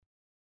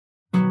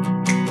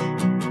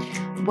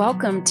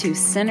Welcome to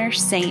Sinner,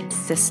 Saint,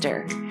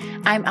 Sister.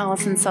 I'm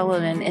Allison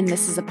Sullivan, and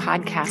this is a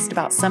podcast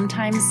about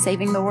sometimes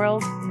saving the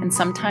world and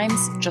sometimes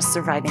just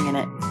surviving in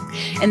it.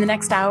 In the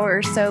next hour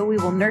or so, we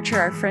will nurture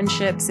our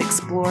friendships,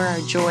 explore our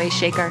joy,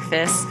 shake our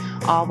fists,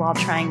 all while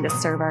trying to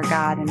serve our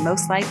God, and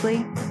most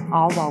likely,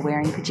 all while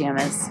wearing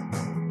pajamas.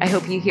 I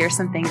hope you hear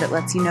something that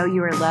lets you know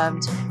you are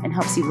loved and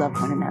helps you love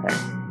one another.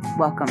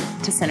 Welcome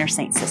to Sinner,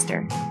 Saint,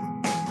 Sister.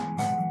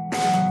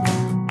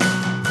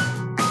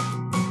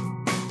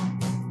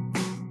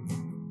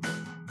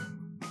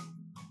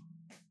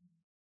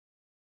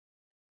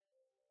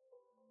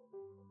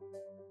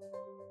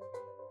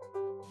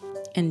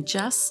 In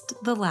just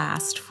the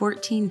last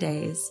 14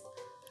 days,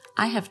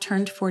 I have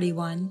turned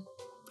 41.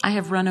 I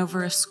have run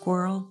over a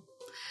squirrel.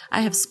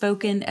 I have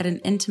spoken at an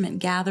intimate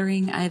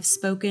gathering. I have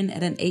spoken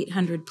at an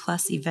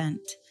 800+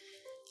 event.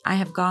 I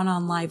have gone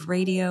on live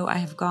radio. I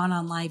have gone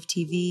on live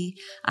TV.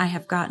 I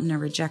have gotten a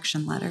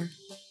rejection letter.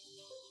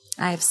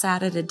 I have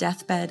sat at a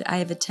deathbed. I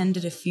have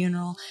attended a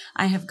funeral.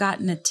 I have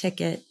gotten a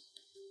ticket.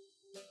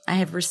 I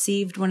have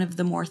received one of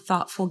the more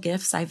thoughtful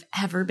gifts I've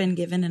ever been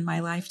given in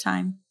my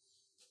lifetime.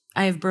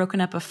 I have broken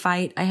up a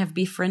fight. I have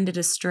befriended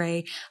a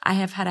stray. I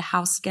have had a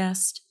house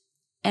guest,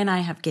 and I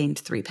have gained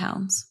 3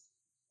 pounds.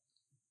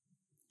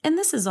 And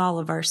this is all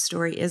of our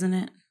story, isn't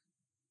it?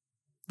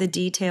 The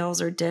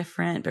details are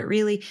different, but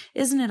really,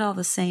 isn't it all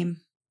the same?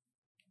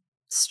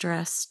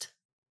 Stressed,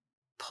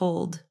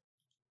 pulled,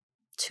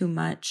 too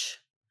much,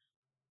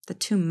 the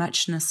too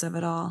muchness of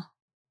it all.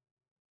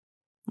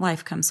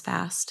 Life comes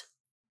fast.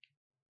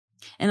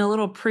 And a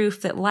little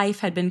proof that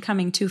life had been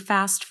coming too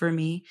fast for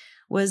me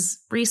was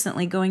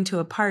recently going to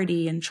a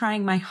party and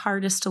trying my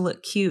hardest to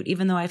look cute,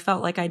 even though I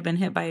felt like I'd been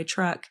hit by a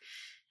truck,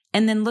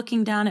 and then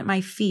looking down at my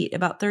feet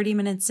about 30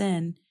 minutes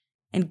in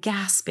and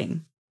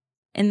gasping,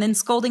 and then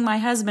scolding my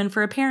husband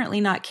for apparently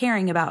not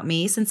caring about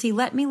me since he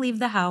let me leave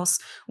the house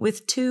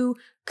with 2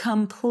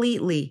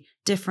 completely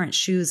different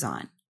shoes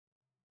on.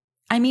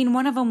 I mean,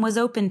 one of them was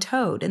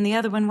open-toed and the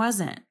other one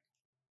wasn't.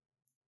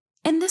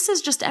 And this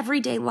is just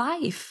everyday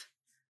life.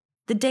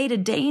 The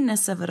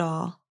day-to-dayness of it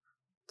all.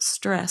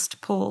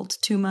 Stressed, pulled,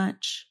 too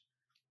much.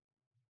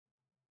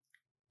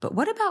 But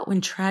what about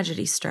when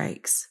tragedy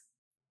strikes?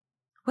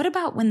 What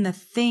about when the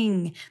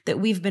thing that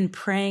we've been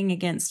praying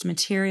against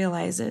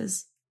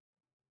materializes?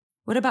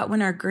 What about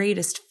when our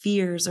greatest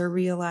fears are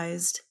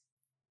realized?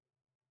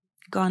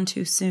 Gone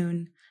too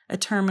soon, a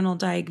terminal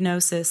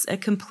diagnosis, a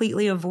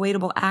completely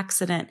avoidable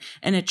accident,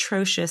 an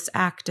atrocious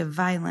act of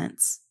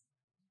violence.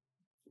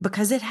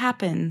 Because it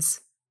happens.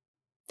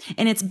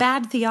 And it's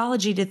bad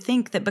theology to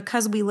think that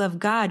because we love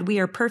God, we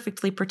are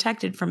perfectly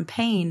protected from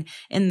pain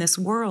in this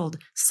world.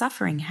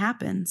 Suffering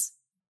happens.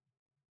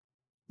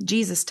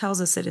 Jesus tells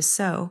us it is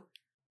so,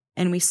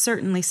 and we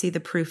certainly see the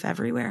proof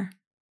everywhere.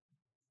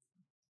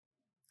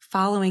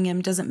 Following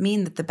him doesn't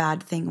mean that the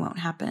bad thing won't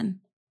happen,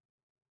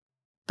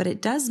 but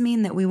it does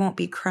mean that we won't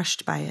be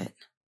crushed by it.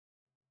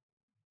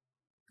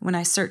 When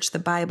I search the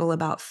Bible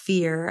about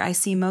fear, I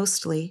see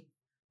mostly,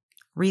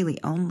 really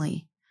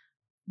only,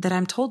 that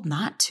I'm told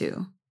not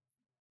to.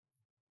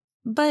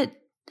 But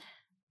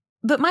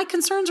my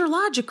concerns are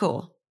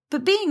logical.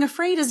 But being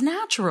afraid is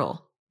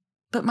natural.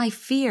 But my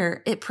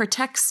fear, it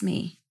protects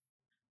me.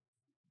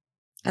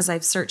 As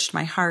I've searched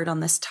my heart on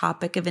this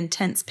topic of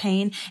intense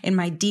pain and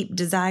my deep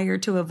desire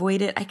to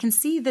avoid it, I can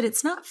see that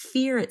it's not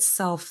fear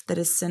itself that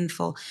is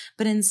sinful,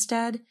 but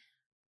instead,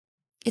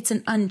 it's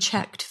an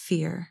unchecked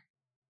fear.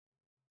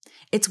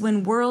 It's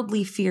when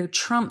worldly fear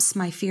trumps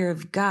my fear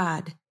of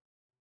God.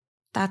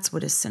 That's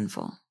what is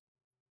sinful.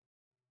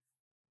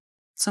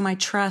 So my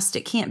trust,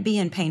 it can't be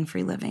in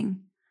pain-free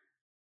living.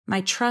 My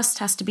trust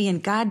has to be in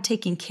God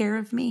taking care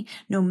of me,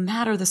 no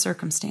matter the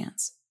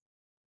circumstance.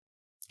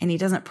 And he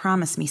doesn't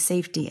promise me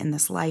safety in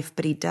this life,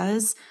 but he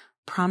does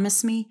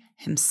promise me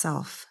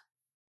himself.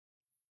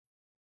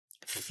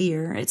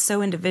 Fear, it's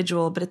so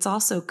individual, but it's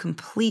also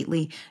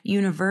completely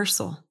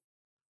universal.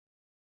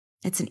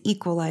 It's an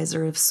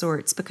equalizer of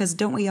sorts, because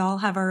don't we all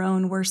have our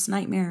own worst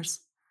nightmares?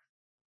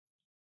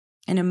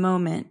 In a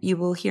moment, you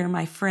will hear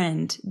my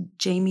friend,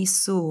 Jamie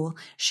Sewell,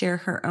 share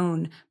her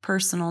own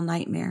personal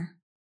nightmare.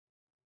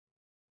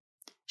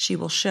 She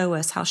will show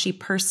us how she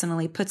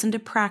personally puts into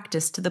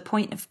practice to the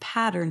point of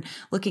pattern,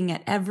 looking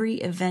at every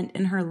event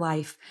in her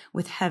life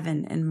with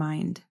heaven in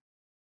mind.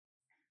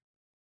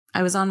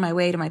 I was on my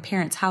way to my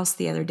parents' house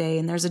the other day,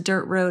 and there's a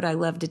dirt road I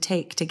love to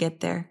take to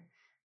get there.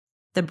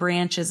 The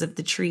branches of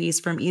the trees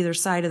from either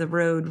side of the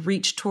road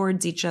reach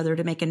towards each other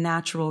to make a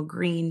natural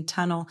green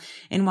tunnel,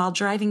 and while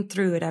driving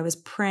through it, I was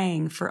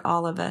praying for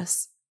all of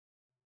us.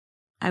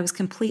 I was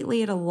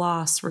completely at a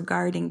loss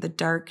regarding the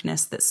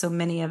darkness that so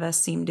many of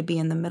us seem to be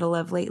in the middle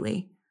of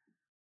lately.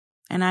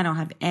 And I don't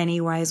have any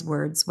wise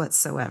words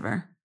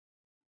whatsoever.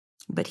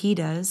 But he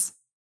does.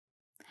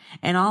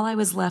 And all I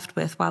was left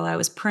with while I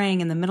was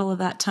praying in the middle of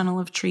that tunnel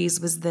of trees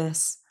was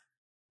this.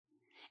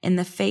 In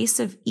the face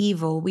of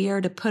evil, we are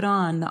to put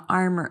on the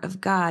armor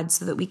of God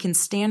so that we can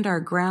stand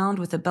our ground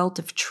with a belt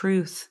of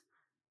truth,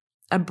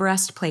 a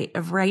breastplate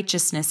of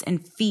righteousness,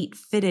 and feet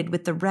fitted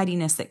with the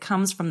readiness that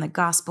comes from the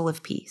gospel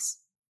of peace.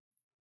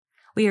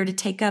 We are to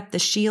take up the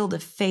shield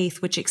of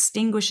faith, which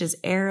extinguishes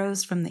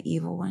arrows from the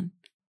evil one.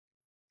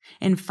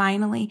 And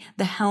finally,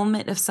 the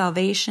helmet of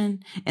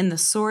salvation and the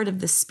sword of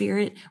the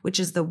Spirit, which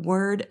is the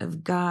word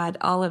of God.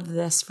 All of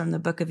this from the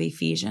book of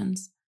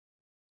Ephesians.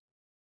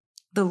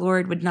 The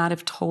Lord would not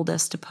have told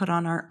us to put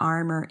on our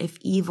armor if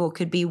evil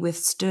could be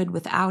withstood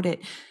without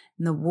it.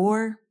 And the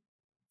war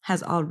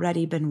has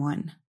already been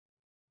won.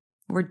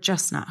 We're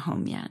just not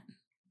home yet.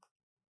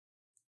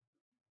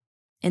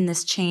 In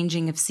this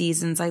changing of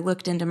seasons, I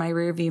looked into my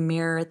rearview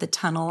mirror at the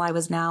tunnel I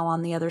was now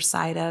on the other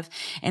side of,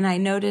 and I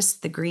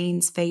noticed the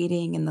greens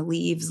fading and the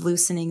leaves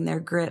loosening their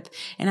grip,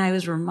 and I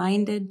was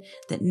reminded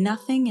that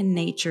nothing in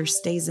nature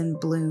stays in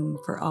bloom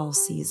for all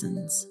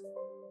seasons.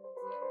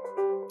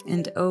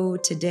 And oh,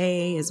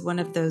 today is one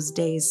of those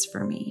days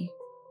for me.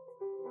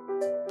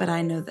 But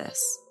I know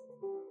this.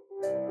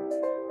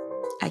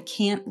 I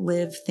can't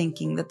live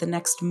thinking that the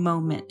next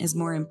moment is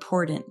more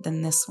important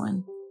than this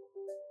one.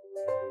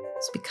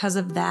 So because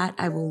of that,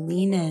 I will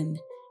lean in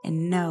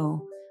and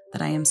know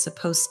that I am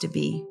supposed to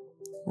be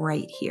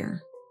right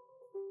here.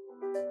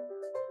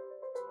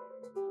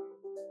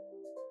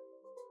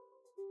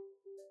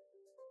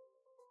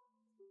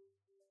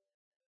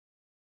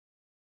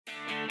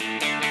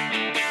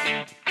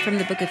 From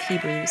the book of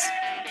Hebrews,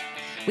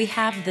 we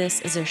have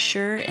this as a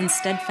sure and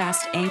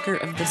steadfast anchor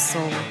of the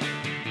soul,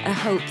 a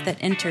hope that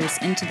enters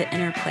into the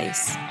inner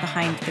place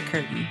behind the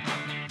curtain.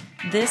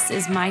 This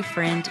is my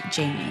friend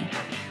Jamie.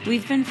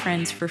 We've been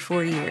friends for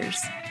 4 years.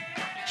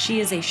 She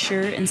is a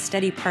sure and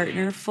steady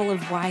partner full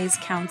of wise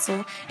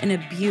counsel and a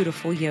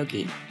beautiful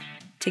yogi.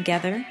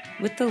 Together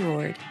with the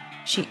Lord,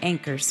 she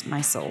anchors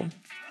my soul.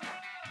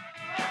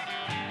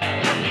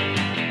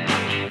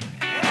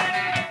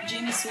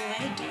 Jamie Soule,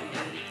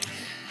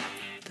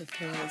 the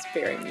feeling is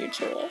very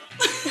mutual.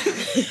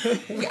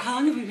 How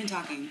long have we been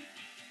talking?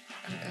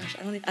 Oh gosh,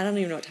 I don't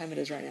even know what time it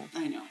is right now.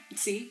 I know.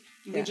 See?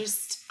 Yeah.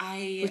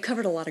 We've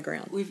covered a lot of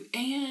ground.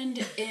 And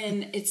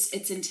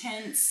it's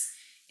intense,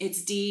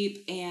 it's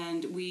deep,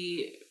 and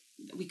we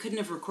couldn't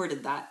have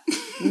recorded that.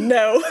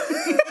 No.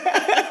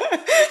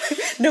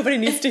 Nobody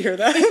needs to hear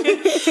that.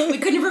 We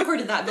couldn't have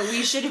recorded that, but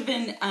we should have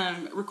been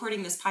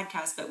recording this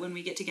podcast. But when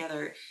we get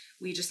together,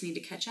 we just need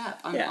to catch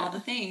up on all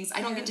the things.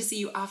 I don't get to see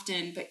you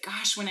often, but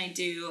gosh, when I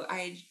do,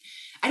 I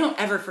don't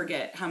ever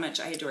forget how much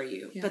I adore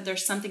you. Yeah. But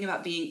there's something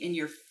about being in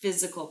your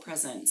physical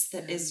presence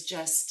that is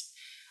just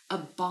a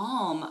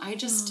balm. I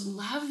just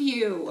love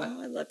you.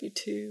 Oh, I love you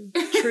too.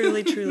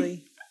 Truly,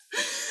 truly.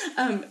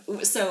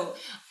 So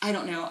I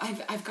don't know.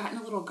 I've gotten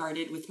a little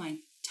guarded with my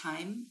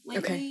time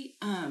lately.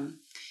 Okay.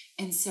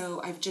 And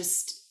so I've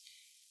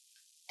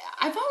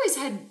always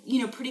had,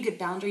 pretty good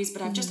boundaries,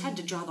 but I've just had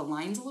to draw the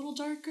lines a little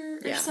darker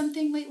or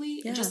something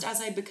lately, just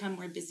as I become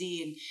more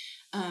busy.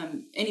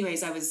 And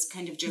anyways, I was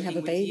kind of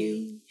joking with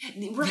you.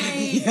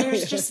 Right.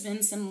 There's just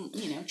been some,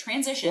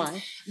 transitions.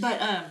 Why?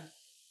 But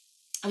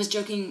I was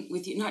joking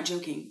with you, not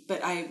joking,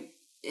 but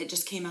it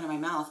just came out of my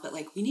mouth, but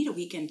we need a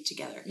weekend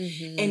together.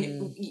 Mm-hmm.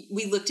 And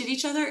we looked at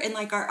each other and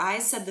our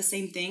eyes said the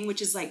same thing,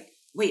 which is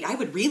wait, I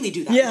would really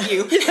do that with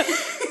you. Yeah.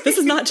 This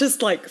is not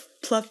just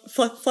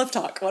fluff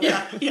talk,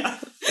 whatever. Yeah.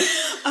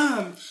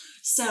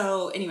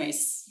 So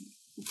anyways,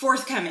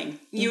 forthcoming,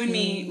 you and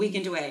me,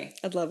 weekend away.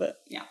 I'd love it.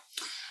 Yeah.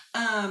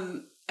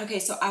 Okay.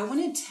 So I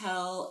want to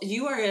tell,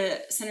 you are a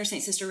Center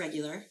Saint Sister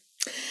regular.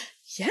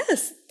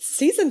 Yes.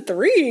 Season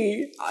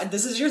 3.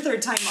 This is your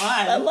 3rd time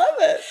on. I love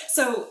it.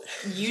 So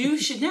you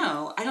should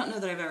know, I don't know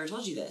that I've ever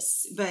told you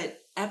this, but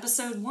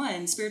episode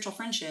 1, Spiritual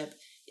Friendship,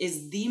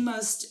 is the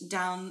most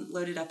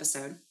downloaded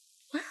episode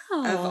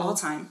of all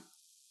time.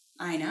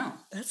 I know.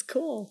 That's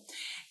cool.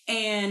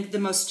 And the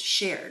most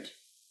shared.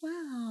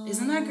 Wow.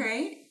 Isn't that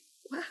great?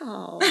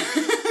 Wow.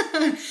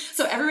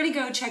 So everybody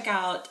go check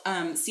out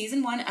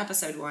season 1,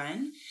 episode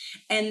 1.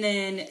 And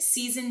then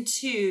season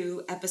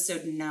 2,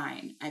 episode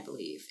 9, I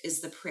believe,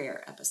 is the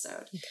prayer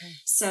episode. Okay.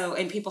 So,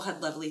 and people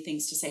had lovely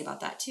things to say about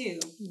that too.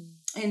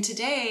 And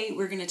today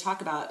we're going to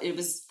talk about, it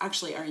was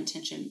actually our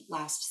intention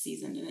last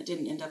season, and it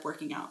didn't end up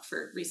working out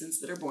for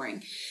reasons that are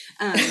boring.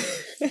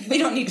 We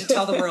don't need to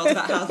tell the world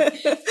about how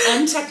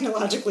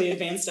untechnologically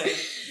advanced I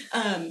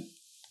am.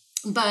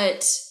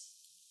 But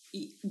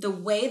the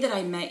way that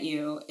I met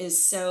you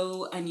is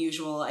so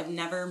unusual. I've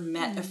never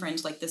met a friend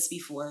like this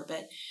before,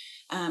 but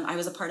I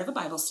was a part of a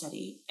Bible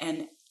study,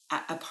 and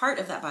a part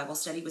of that Bible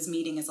study was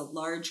meeting as a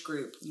large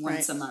group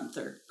once a month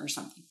or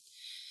something,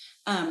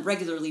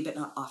 regularly, but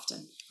not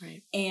often.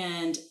 Right.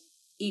 And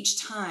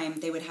each time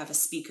they would have a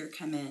speaker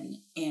come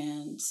in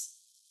and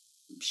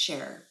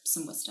share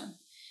some wisdom.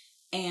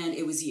 And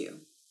it was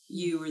you.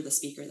 You were the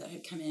speaker that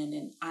had come in,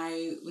 and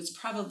I was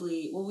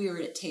probably, we were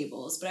at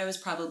tables, but I was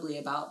probably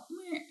about...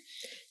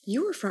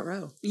 You were front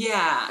row.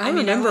 Yeah. I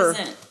remember.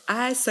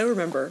 I so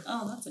remember.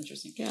 Oh, that's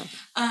interesting. Yeah.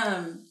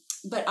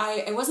 But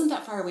I wasn't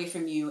that far away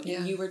from you,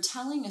 and you were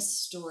telling a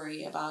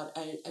story about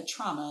a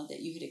trauma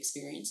that you had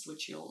experienced,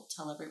 which you'll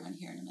tell everyone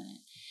here in a minute.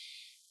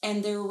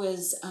 And there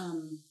was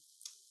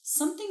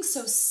something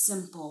so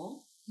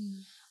simple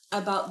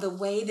about the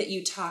way that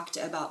you talked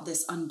about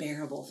this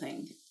unbearable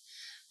thing.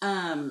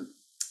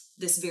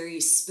 This very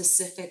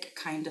specific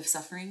kind of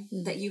suffering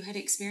that you had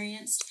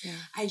experienced. Yeah.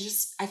 I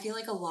feel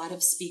like a lot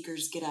of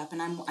speakers get up,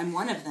 and I'm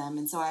one of them.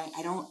 And so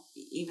I don't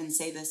even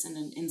say this in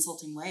an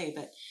insulting way,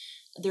 but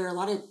there are a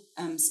lot of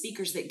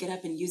speakers that get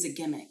up and use a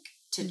gimmick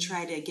to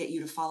try to get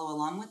you to follow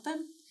along with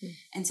them.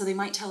 And so they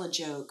might tell a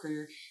joke,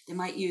 or they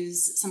might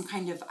use some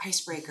kind of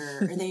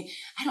icebreaker, or I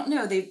don't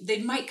know,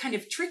 they might kind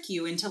of trick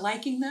you into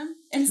liking them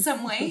in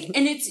some way.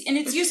 And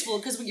it's useful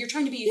because when you're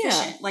trying to be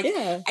efficient,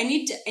 I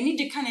need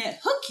to kind of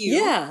hook you.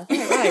 Yeah,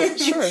 right,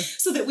 sure.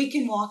 So that we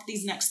can walk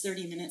these next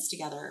 30 minutes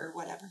together or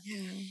whatever. Yeah.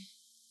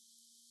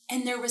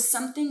 And there was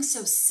something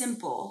so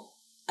simple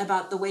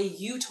about the way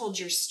you told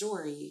your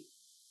story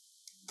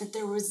that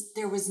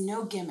there was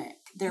no gimmick.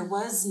 There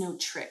was no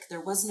trick.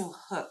 There was no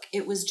hook.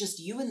 It was just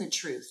you and the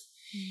truth.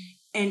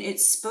 And it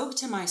spoke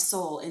to my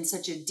soul in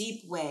such a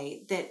deep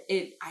way that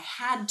I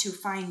had to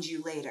find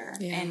you later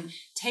and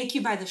take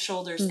you by the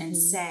shoulders and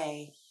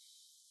say,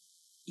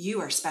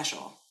 you are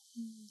special.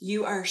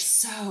 You are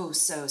so,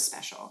 so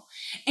special.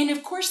 And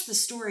of course the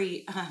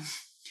story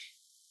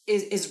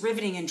is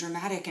riveting and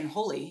dramatic and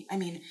holy. I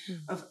mean,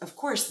 of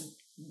course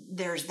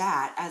there's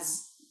that,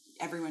 as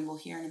everyone will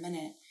hear in a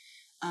minute.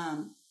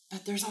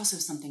 But there's also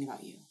something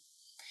about you.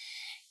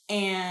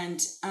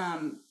 And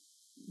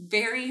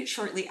very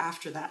shortly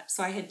after that,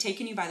 so I had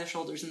taken you by the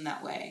shoulders in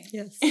that way.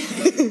 Yes.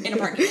 In a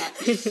parking lot.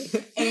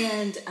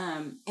 And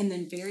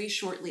then very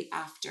shortly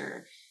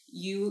after,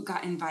 you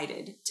got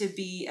invited to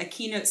be a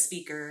keynote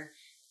speaker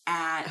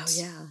at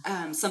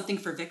Something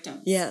for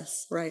Victims.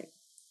 Yes, right.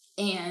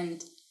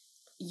 And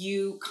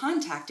you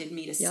contacted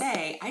me to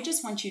say, I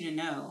just want you to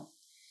know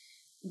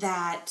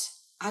that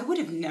I would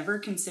have never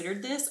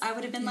considered this. I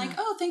would have been like,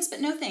 oh, thanks,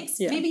 but no thanks.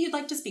 Yeah. Maybe you'd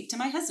like to speak to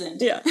my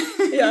husband. Yeah.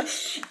 Yeah.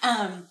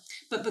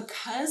 But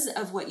because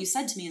of what you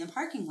said to me in the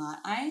parking lot,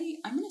 I'm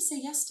going to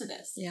say yes to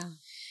this. Yeah.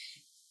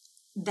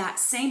 That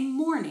same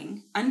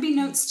morning,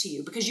 unbeknownst to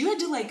you, because you had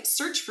to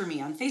search for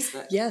me on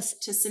Facebook. Yes.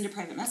 To send a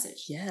private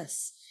message.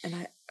 Yes. And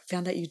I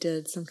found out you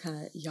did some kind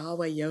of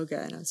Yahweh yoga,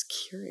 and I was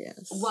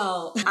curious.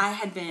 Well, I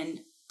had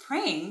been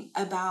praying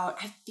about,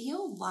 I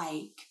feel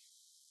like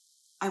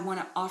I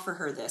want to offer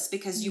her this,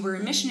 because you were a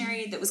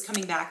missionary that was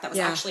coming back. That was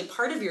actually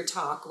part of your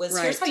talk was,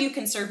 here's how you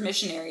can serve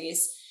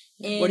missionaries.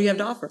 What do you have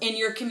to offer? In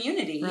your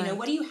community? Right.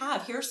 What do you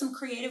have? Here are some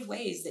creative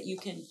ways that you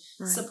can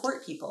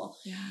support people.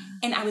 Yeah.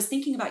 And I was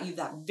thinking about you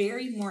that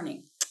very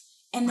morning.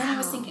 And then I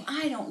was thinking,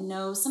 I don't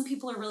know. Some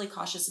people are really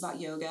cautious about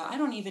yoga. I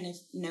don't even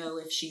know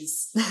if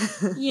she's,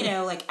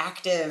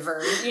 active or,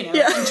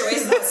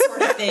 enjoys that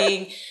sort of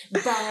thing.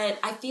 But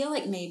I feel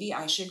like maybe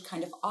I should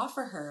kind of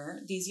offer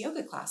her these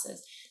yoga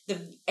classes.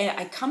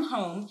 I come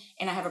home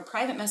and I have a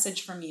private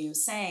message from you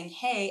saying,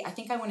 hey, I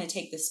think I want to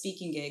take this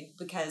speaking gig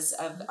because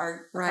of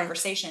our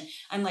conversation.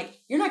 I'm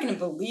like, you're not going to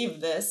believe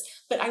this,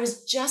 but I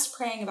was just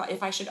praying about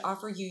if I should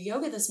offer you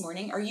yoga this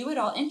morning. Are you at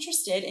all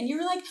interested? And you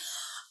were like,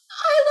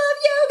 I love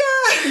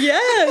yoga.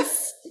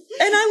 Yes.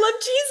 And I love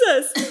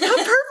Jesus. How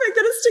perfect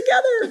that it's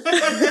together.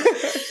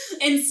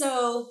 And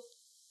so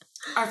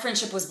our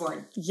friendship was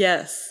born.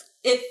 Yes.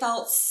 It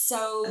felt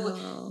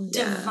so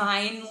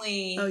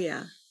divinely. Oh,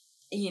 yeah.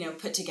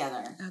 Put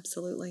together.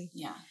 Absolutely.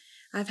 Yeah.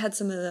 I've had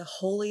some of the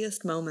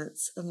holiest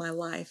moments of my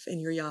life in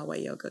your Yahweh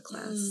yoga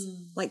class.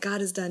 Like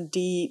God has done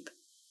deep,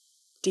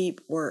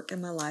 deep work in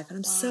my life. And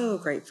I'm so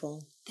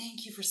grateful.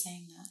 Thank you for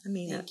saying that. I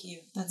mean, thank you.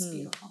 That's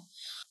beautiful.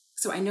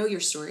 So I know your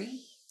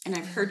story and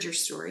I've heard your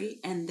story,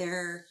 and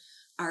there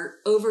are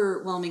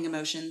overwhelming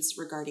emotions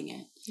regarding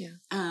it. Yeah.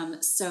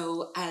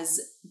 So as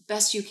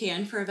best you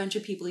can for a bunch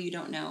of people you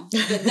don't know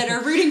that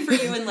are rooting for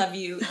you and love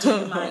you, do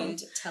you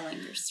mind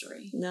telling your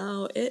story?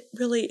 No, it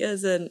really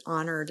is an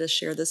honor to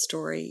share this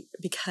story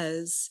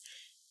because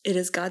it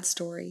is God's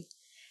story,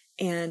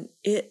 and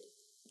it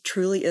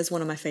truly is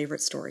one of my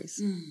favorite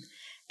stories.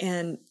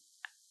 And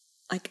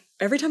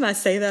every time I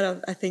say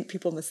that, I think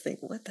people must think,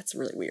 what? That's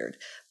really weird.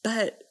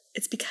 But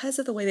it's because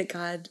of the way that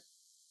God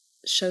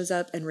shows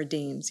up and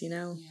redeems,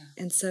 Yeah.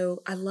 And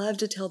so I love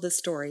to tell this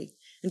story.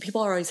 And people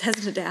are always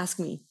hesitant to ask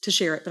me to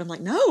share it. But I'm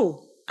like,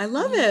 no, I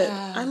love it.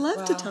 I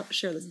love to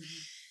share this.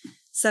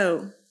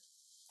 So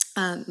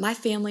my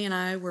family and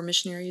I were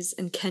missionaries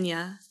in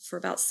Kenya for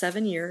about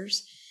 7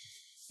 years.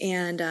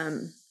 And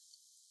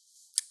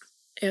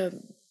about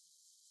in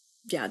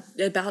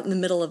the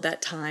middle of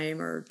that time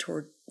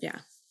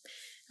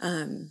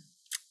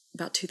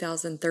about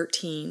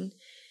 2013,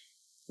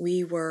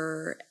 we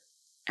were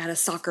at a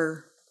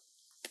soccer.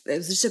 It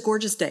was just a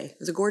gorgeous day. It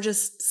was a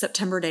gorgeous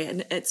September day.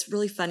 And it's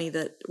really funny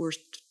that we're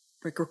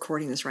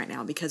recording this right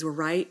now because we're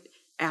right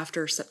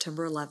after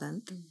September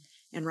 11th.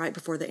 and right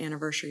before the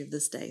anniversary of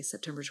this day,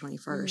 September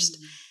 21st.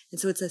 And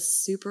so it's a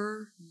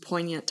super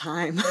poignant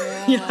time.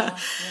 Yeah.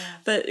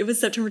 But it was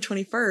September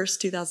 21st,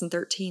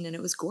 2013, and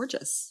it was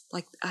gorgeous.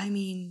 Like, I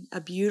mean, a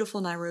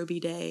beautiful Nairobi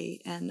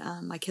day. And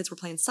my kids were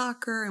playing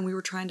soccer, and we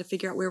were trying to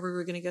figure out where we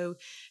were going to go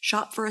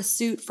shop for a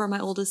suit for my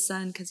oldest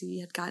son because he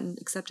had gotten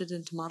accepted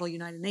into Model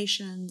United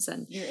Nations.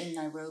 And you're in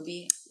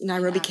Nairobi?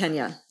 Nairobi,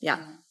 Kenya.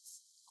 Yeah.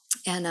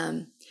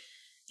 And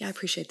yeah, I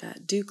appreciate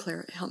that. Do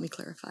help me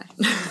clarify.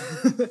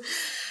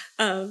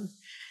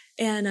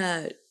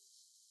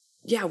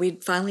 Yeah, we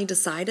finally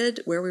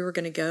decided where we were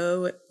going to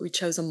go. We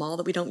chose a mall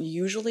that we don't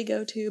usually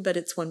go to, but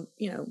it's one,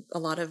 a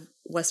lot of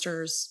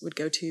Westerners would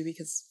go to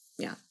because,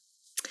 yeah.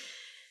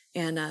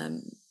 And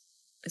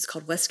it's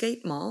called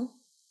Westgate Mall.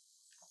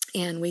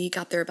 And we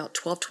got there about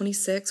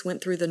 12:26,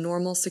 went through the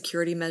normal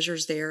security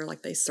measures there,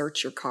 like they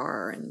search your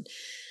car and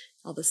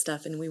all this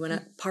stuff. And we went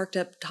up, parked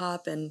up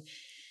top and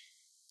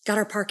got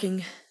our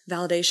parking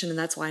validation, and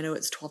that's why I know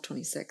it's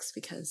 12:26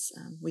 because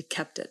we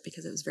kept it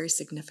because it was very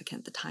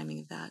significant, the timing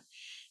of that.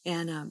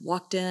 And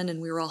walked in,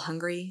 and we were all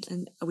hungry,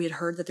 and we had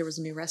heard that there was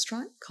a new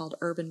restaurant called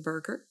Urban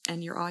Burger,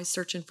 and you're always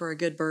searching for a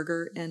good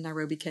burger in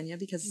Nairobi, Kenya,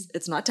 because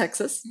it's not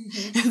Texas.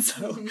 And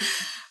so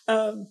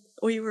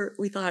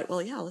we thought,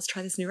 well, yeah, let's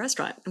try this new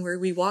restaurant. And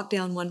we walked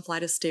down one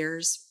flight of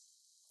stairs,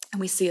 and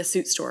we see a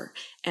suit store,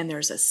 and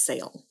there's a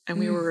sale, and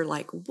we were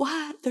like,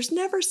 what? There's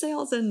never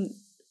sales in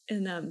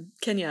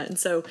Kenya. And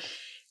so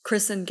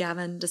Chris and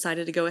Gavin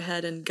decided to go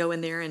ahead and go in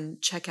there and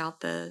check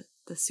out the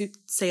suit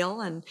sale.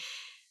 And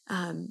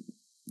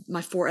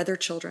my 4 other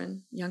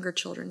children, younger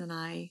children, and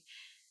I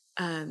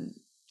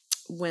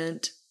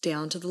went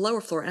down to the lower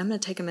floor. And I'm going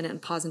to take a minute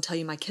and pause and tell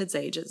you my kids'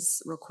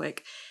 ages real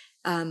quick.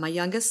 My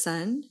youngest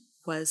son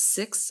was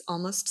 6,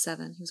 almost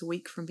 7. He was a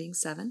week from being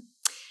 7.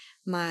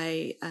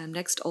 My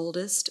next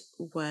oldest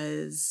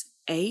was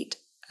 8,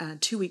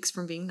 2 weeks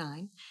from being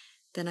 9.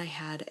 Then I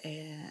had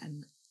a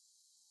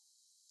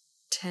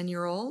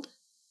 10-year-old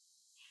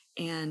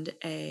and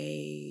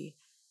a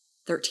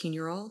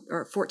 13-year-old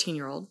or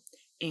 14-year-old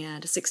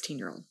and a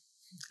 16-year-old.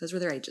 Those were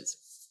their ages.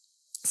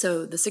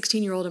 So the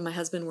 16-year-old and my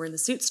husband were in the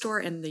suit store,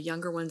 and the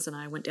younger ones and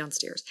I went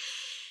downstairs.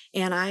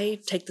 And I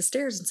take the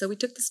stairs, and so we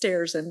took the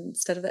stairs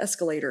instead of the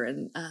escalator,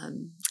 and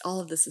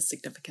all of this is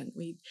significant.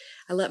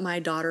 I let my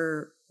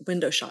daughter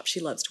window shop. She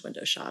loves to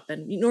window shop,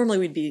 and normally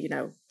we'd be,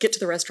 get to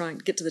the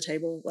restaurant, get to the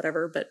table,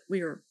 whatever, but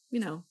we were,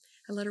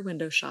 I let her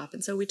window shop,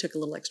 and so we took a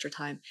little extra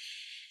time.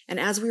 And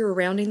as we were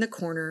rounding the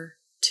corner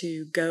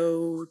to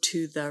go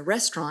to the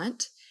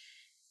restaurant,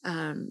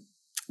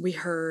 we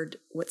heard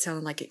what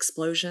sounded like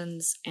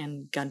explosions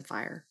and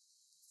gunfire.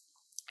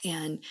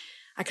 And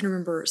I can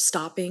remember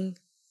stopping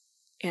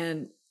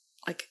and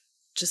like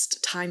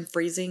just time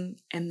freezing,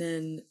 and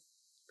then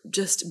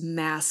just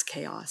mass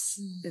chaos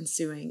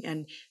ensuing,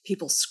 and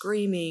people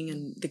screaming,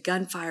 and the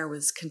gunfire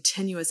was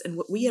continuous. And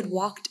what we had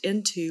walked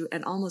into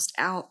and almost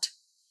out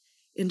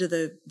into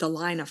the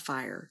line of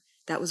fire,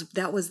 that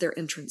was their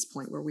entrance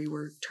point where we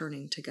were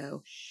turning to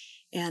go.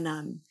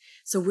 And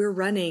so we're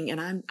running,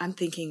 and I'm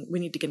thinking we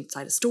need to get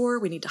inside a store,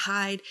 we need to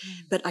hide,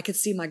 but I could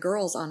see my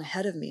girls on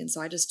ahead of me, and so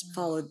I just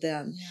followed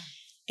them.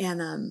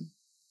 And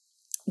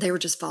they were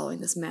just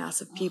following this mass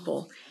of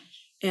people.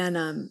 And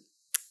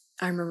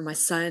I remember my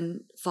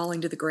son falling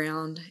to the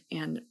ground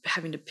and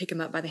having to pick him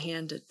up by the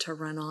hand to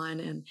run on,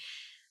 and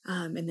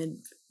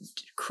then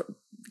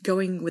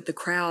going with the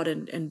crowd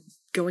and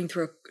going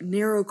through a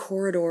narrow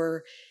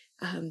corridor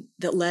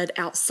that led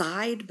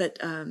outside, but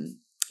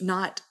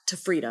not to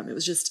freedom. It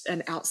was just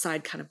an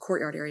outside kind of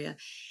courtyard area.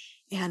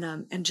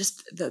 And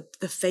just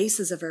the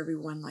faces of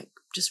everyone, like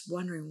just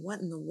wondering what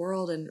in the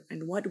world and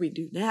what do we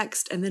do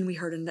next? And then we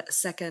heard a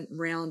second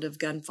round of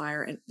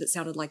gunfire, and that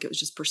sounded like it was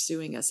just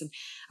pursuing us. And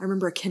I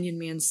remember a Kenyan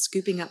man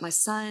scooping up my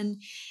son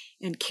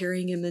and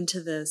carrying him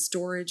into the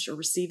storage or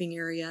receiving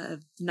area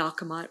of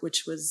Nakumatt,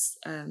 which was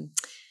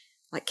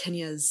like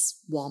Kenya's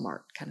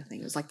Walmart kind of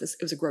thing. It was like this.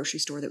 It was a grocery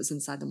store that was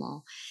inside the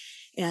mall.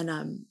 And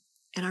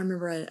I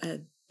remember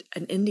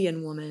an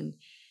Indian woman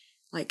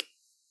like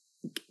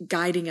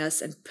guiding us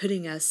and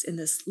putting us in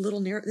this little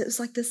narrow, it was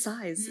like this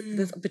size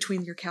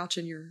between your couch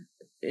and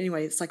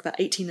anyway, it's like about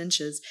 18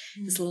 inches,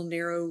 this little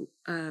narrow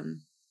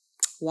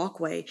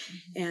walkway.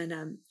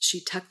 And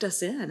she tucked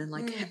us in and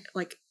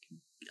like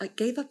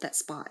gave up that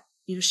spot.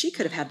 She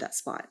could have had that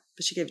spot,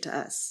 but she gave it to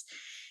us.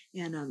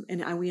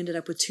 And we ended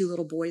up with 2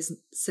 little boys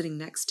sitting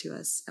next to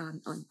us,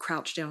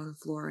 crouched down on the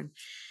floor.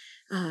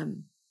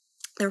 And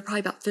there were probably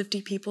about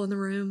 50 people in the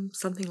room,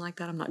 something like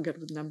that. I'm not good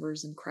with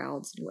numbers and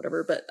crowds and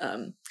whatever, but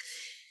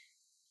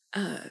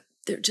I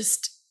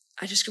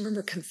just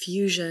remember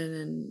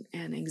confusion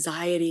and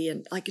anxiety,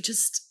 and like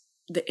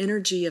the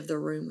energy of the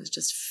room was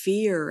just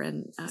fear.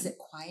 And is it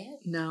quiet?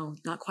 No,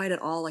 not quite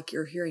at all. Like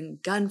you're hearing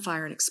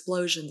gunfire and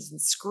explosions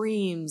and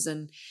screams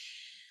and.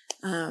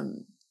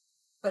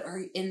 But are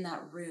you in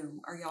that room?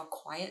 Are y'all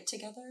quiet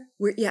together?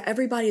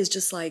 Everybody is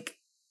just like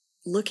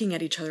looking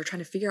at each other,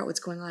 trying to figure out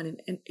what's going on,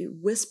 and it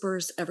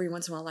whispers every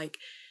once in a while, like.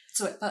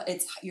 So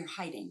it's you're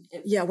hiding.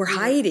 We're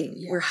hiding.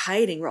 Yeah. We're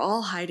hiding. We're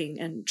all hiding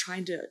and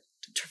trying to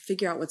to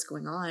figure out what's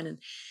going on.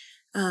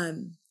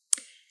 And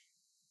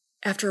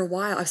after a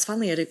while, I was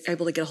finally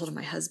able to get a hold of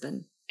my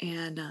husband.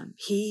 And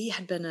he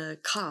had been a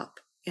cop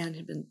and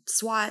had been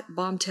SWAT,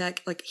 bomb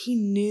tech. Like, he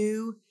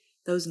knew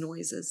those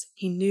noises.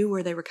 He knew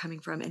where they were coming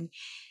from. And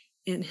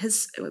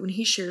when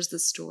he shares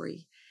this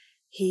story,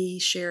 he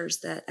shares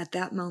that at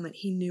that moment,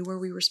 he knew where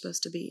we were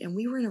supposed to be. And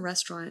we were in a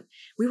restaurant.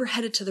 We were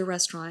headed to the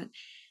restaurant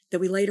that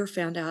we later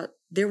found out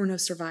there were no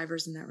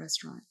survivors in that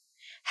restaurant.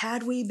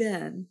 Had we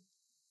been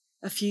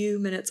a few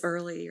minutes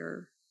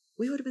earlier,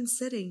 we would have been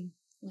sitting.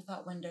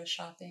 Without window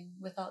shopping,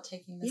 without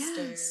taking the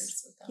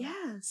stairs.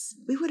 Yes.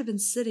 We would have been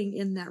sitting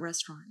in that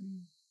restaurant.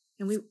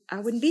 And I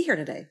wouldn't be here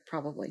today,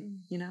 probably,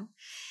 you know?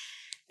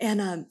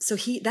 And so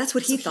that's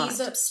what he thought. He's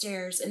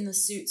upstairs in the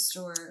suit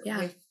store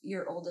with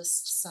your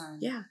oldest son.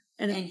 Yeah.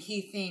 And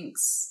he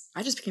thinks,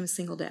 I just became a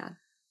single dad.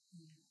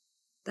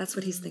 That's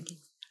what he's thinking.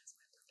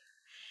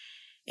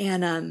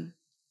 And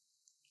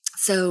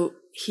so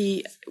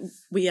we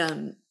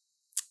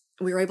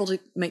were able to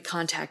make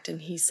contact,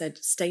 and he said,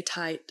 "Stay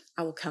tight.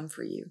 I will come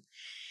for you."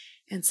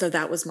 And so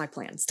that was my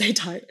plan. Stay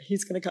tight.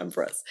 He's going to come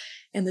for us.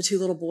 And the two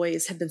little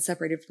boys had been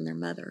separated from their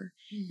mother.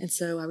 And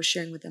so I was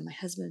sharing with them, my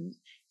husband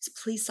is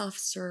a police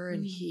officer,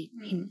 and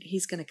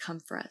he's going to come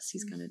for us.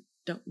 He's going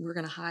to, we're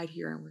going to hide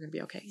here, and we're going to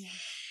be okay. Yeah.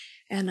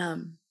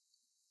 And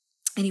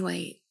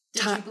anyway.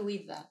 Did you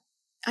believe that?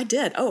 I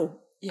did.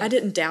 Oh, yeah. I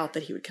didn't doubt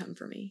that he would come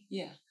for me.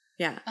 Yeah.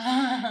 Yeah.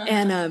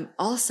 And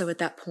also at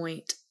that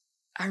point,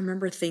 I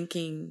remember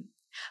thinking,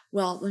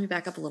 well, let me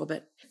back up a little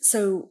bit.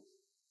 So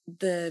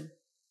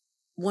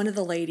one of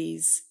the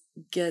ladies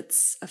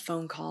gets a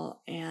phone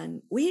call,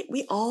 and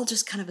we all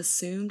just kind of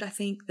assumed, I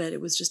think, that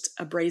it was just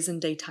a brazen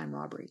daytime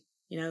robbery,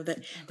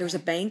 that there was a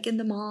bank in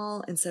the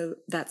mall. And so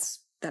that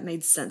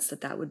made sense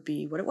that would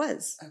be what it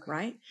was. Okay.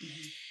 Right.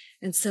 Mm-hmm.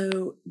 And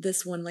so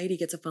this one lady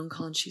gets a phone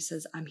call, and she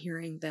says, "I'm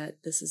hearing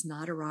that this is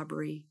not a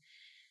robbery.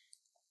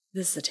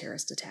 This is a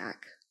terrorist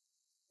attack.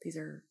 These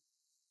are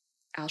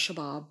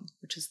Al-Shabaab,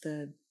 which is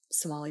the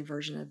Somali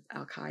version of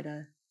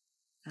Al-Qaeda,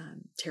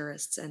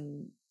 terrorists,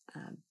 and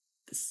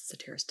this is a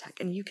terrorist attack."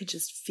 And you could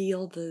just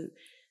feel the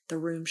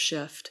room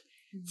shift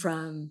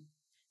from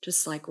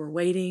just like we're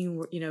waiting,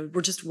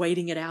 we're just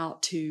waiting it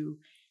out to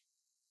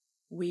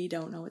we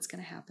don't know what's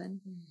going to happen.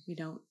 We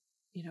don't,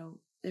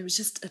 there was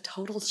just a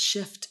total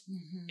shift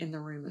in the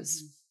room. It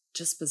was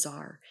just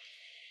bizarre.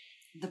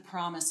 The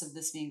promise of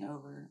this being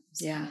over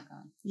was kind of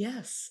gone.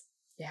 Yes.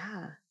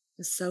 Yeah. It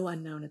was so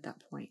unknown at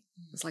that point.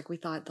 It's like we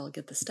thought they'll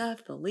get the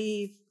stuff, they'll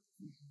leave.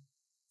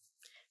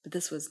 But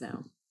this was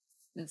no.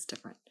 It's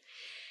different.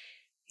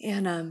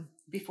 And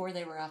before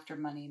they were after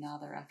money, now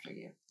they're after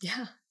you.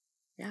 Yeah.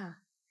 Yeah.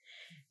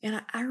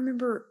 And I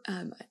remember,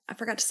 I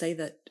forgot to say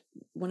that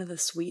one of the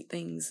sweet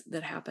things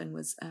that happened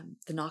was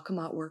the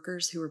Nakamat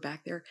workers who were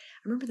back there.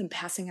 I remember them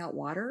passing out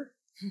water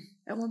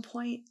at one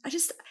point. I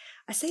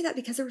say that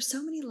because there were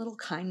so many little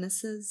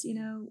kindnesses,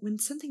 when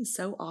something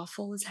so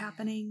awful is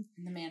happening.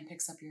 And the man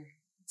picks up your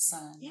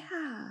son.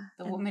 Yeah.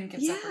 The woman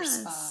gives up her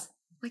spot.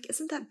 Like,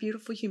 isn't that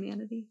beautiful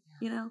humanity,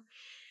 And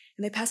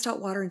they passed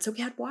out water. And so we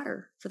had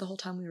water for the whole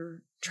time we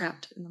were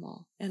trapped in the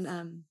mall.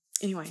 And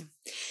anyway,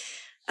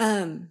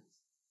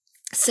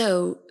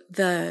 so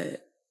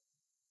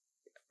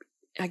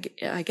I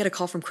get a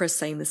call from Chris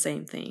saying the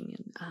same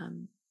thing.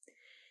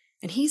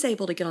 And he's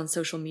able to get on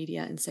social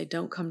media and say,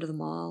 "Don't come to the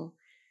mall.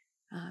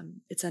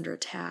 It's under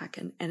attack."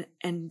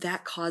 And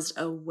that caused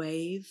a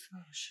wave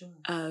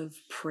of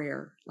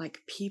prayer. Like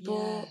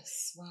people,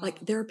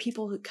 like there are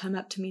people that come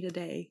up to me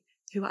today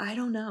who I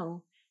don't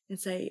know and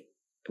say,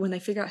 when they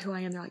figure out who I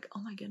am, they're like, "Oh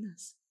my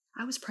goodness,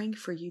 I was praying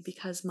for you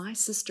because my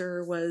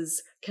sister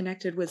was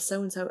connected with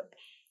so-and-so."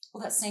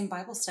 Well, that same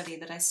Bible study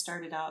that I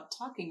started out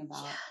talking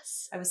about,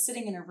 I was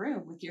sitting in a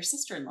room with your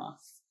sister-in-law.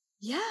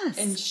 Yes.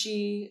 And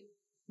she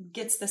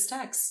gets this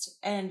text,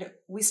 and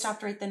we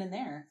stopped right then and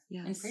there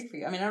and prayed for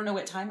you. I mean, I don't know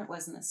what time it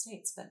was in the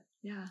States, but.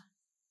 Yeah.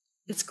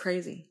 It's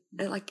crazy.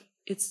 But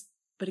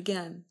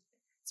again,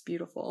 it's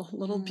beautiful.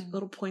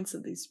 Little points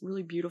of these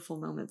really beautiful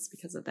moments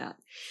because of that.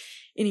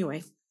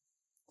 Anyway,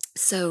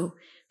 so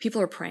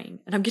people are praying,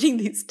 and I'm getting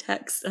these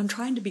texts. I'm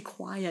trying to be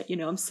quiet.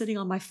 I'm sitting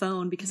on my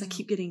phone because I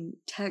keep getting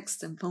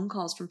texts and phone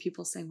calls from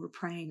people saying, "We're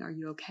praying. Are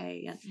you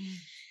okay?"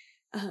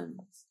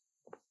 And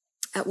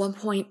at one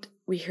point,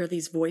 we hear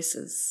these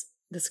voices.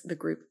 The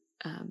group,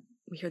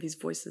 we hear these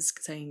voices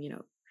saying,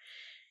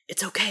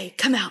 "It's okay.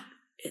 Come out.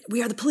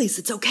 We are the police.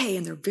 It's okay."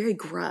 And they're very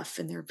gruff,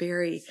 and they're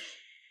very,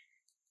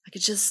 like, it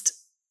just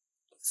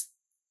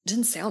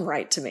didn't sound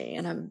right to me.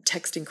 And I'm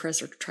texting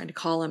Chris or trying to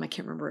call him. I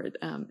can't remember it.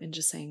 And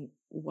just saying,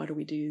 "What do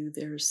we do?"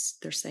 They're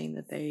saying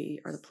that they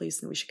are the police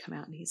and we should come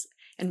out.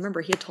 And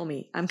remember, he had told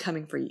me, "I'm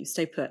coming for you.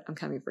 Stay put. I'm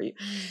coming for you."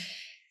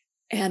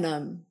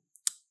 And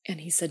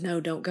he said,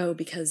 "No, don't go,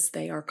 because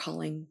they're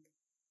calling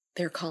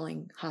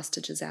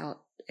hostages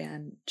out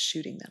and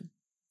shooting them."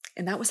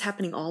 And that was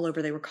happening all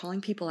over. They were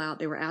calling people out.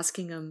 They were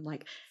asking them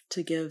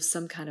to give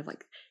some kind of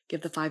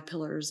give the 5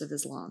 pillars of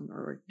Islam,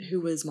 or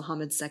who was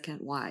Muhammad's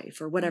second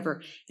wife, or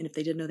whatever. And if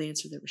they didn't know the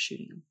answer, they were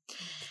shooting him.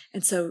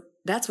 And so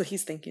that's what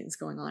he's thinking is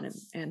going on.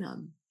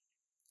 And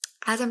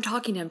as I'm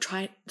talking to him,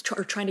 trying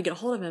to get a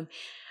hold of him,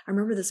 I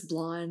remember this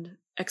blonde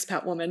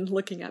expat woman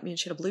looking at me, and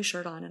she had a blue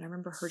shirt on. And I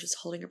remember her just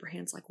holding up her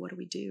hands like, what do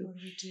we do? What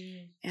do we do?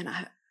 And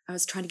I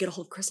was trying to get a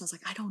hold of Chris, and I was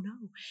like, I don't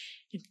know.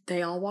 And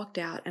they all walked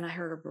out, and I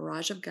heard a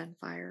barrage of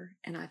gunfire.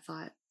 And I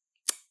thought,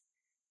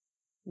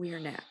 we are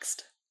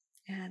next.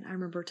 And I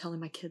remember telling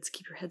my kids,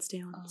 keep your heads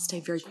down, stay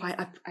very quiet.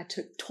 I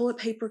took toilet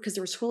paper, because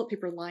there was toilet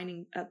paper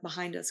lining up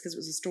behind us, because it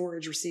was a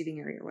storage receiving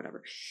area or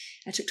whatever.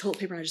 I took toilet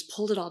paper and I just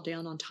pulled it all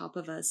down on top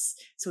of us,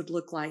 so it would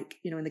look like,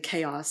 in the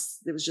chaos,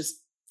 it was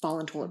just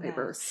fallen toilet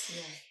paper.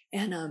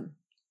 Yeah.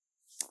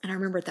 And I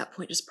remember at that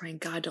point just praying,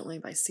 God, don't let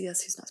anybody see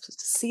us who's not supposed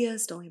to see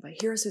us. Don't let anybody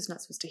hear us who's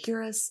not supposed to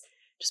hear us.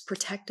 Just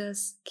protect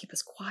us, keep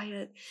us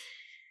quiet.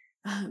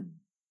 And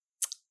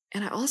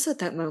I also at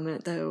that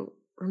moment, though,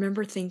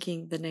 remember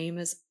thinking the name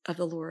of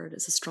the Lord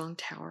is a strong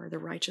tower. The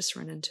righteous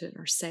run into it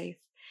and are safe.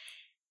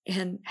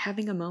 And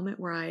having a moment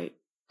where I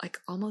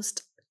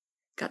almost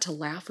got to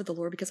laugh with the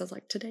Lord, because I was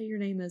like, today your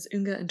name is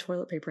Unga and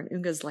toilet paper. And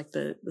Unga is like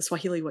the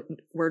Swahili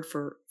word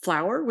for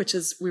flour, which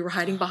is we were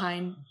hiding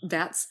behind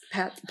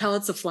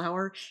pallets of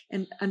flour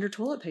and under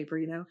toilet paper,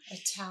 A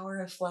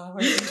tower of flour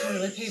and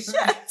toilet paper.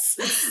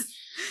 Yes.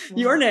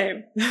 Your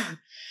name.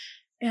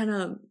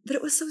 And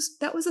but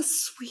that was a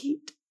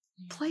sweet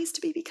place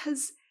to be,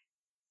 because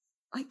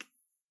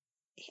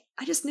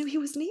I just knew he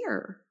was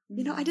near.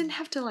 I didn't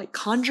have to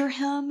conjure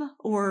him,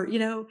 or,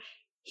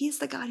 he's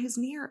the God who's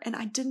near. And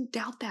I didn't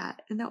doubt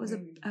that. And that was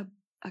a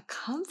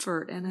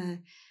comfort and a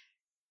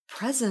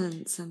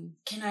presence. And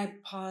can I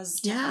pause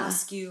to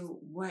ask you,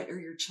 what are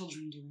your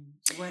children doing?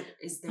 What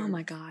is their oh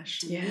my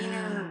gosh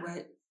demeanor?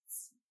 Yeah.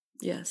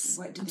 Yes.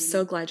 I'm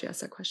so glad you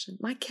asked that question.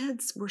 My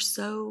kids were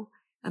so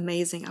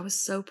amazing. I was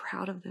so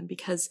proud of them,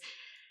 because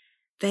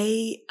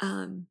they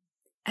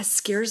as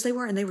scared as they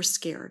were, and they were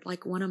scared.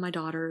 Like one of my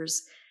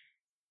daughters,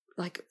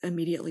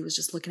 immediately was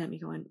just looking at me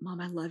going, Mom,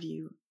 I love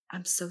you.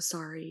 I'm so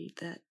sorry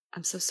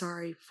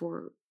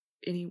for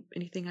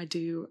anything I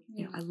do.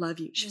 I love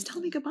you. She was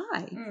telling me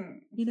goodbye,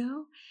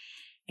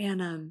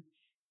 and,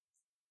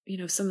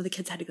 some of the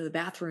kids had to go to the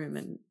bathroom,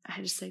 and I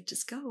had to say,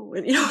 just go.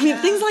 And,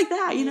 things like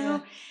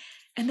that,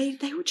 and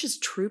they were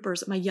just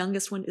troopers. My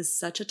youngest one is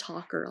such a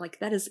talker.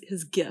 That is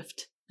his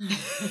gift.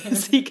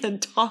 He can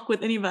talk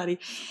with anybody.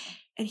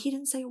 And he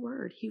didn't say a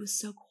word. He was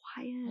so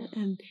quiet,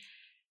 and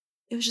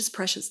it was just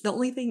precious. The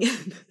only thing,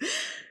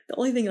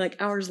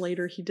 hours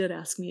later, he did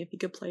ask me if he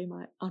could play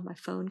on my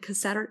phone,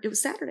 because it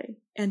was Saturday,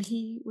 and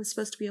he was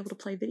supposed to be able to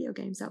play video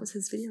games. That was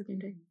his video game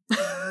day.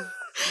 Wow.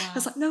 I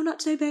was like, no, not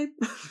today, babe.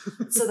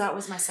 So that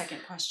was my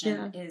second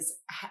question: is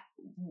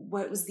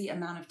what was the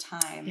amount of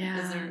time?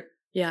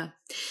 Yeah.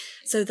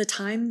 So the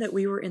time that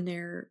we were in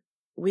there,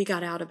 we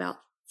got out about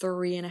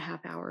 3.5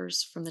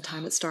 hours from the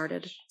time it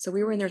started. So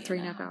we were in there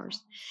 3.5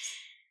 hours.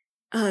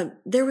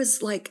 There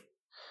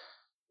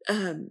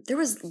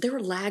were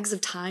lags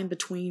of time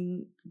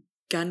between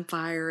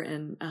gunfire,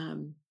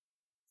 and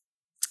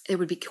it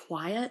would be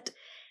quiet,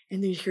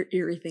 and then you hear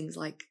eerie things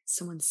like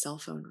someone's cell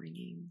phone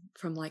ringing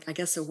from I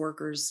guess a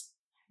worker's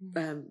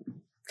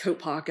coat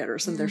pocket or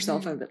some of their cell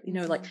phone, but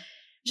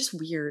just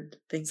weird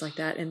things like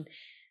that. And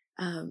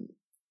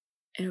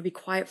it would be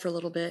quiet for a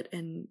little bit,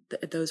 and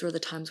those were the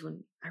times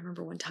when I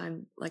remember one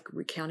time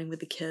recounting with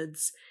the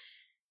kids,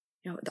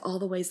 all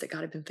the ways that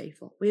God had been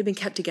faithful. We had been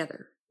kept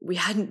together. We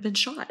hadn't been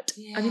shot.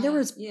 Yeah, I mean, there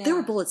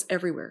were bullets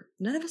everywhere.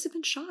 None of us had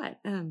been shot.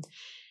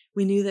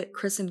 We knew that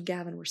Chris and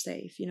Gavin were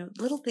safe.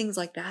 Little things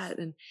like that.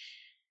 And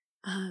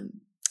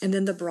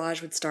then the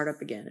barrage would start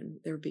up again, and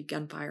there would be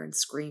gunfire and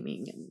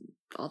screaming and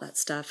all that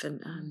stuff.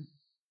 And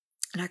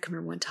I can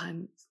remember one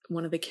time,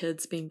 one of the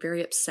kids being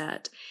very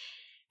upset,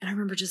 and I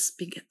remember just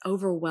being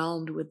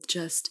overwhelmed with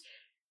just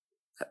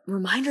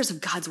reminders of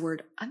God's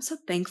word. I'm so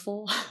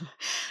thankful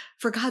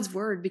for God's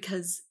word,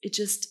 because it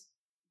just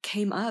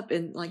came up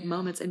in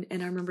moments. And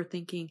I remember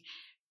thinking,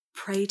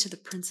 pray to the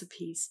Prince of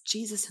Peace.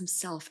 Jesus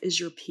himself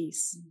is your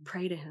peace.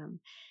 Pray to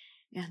him.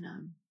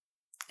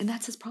 And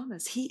that's his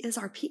promise. He is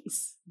our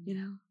peace,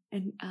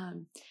 And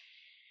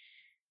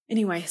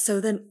anyway,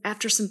 so then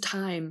after some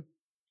time,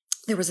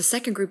 there was a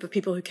second group of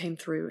people who came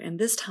through. And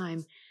this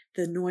time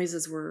the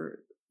voices were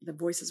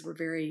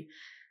very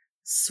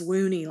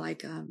swoony, I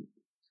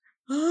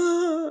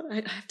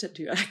have to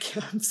do,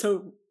 I'm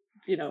so,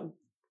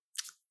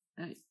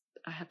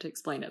 I have to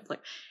explain it. They're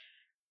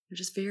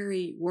just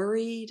very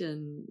worried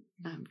and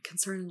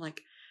concerned,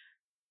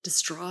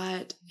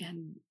 distraught.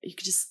 And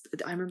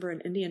I remember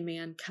an Indian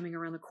man coming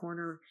around the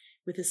corner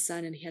with his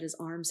son, and he had his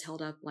arms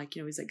held up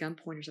he's at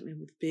gunpoint or something,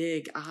 with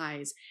big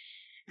eyes.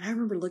 And I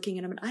remember looking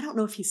at him, and I don't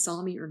know if he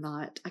saw me or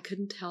not. I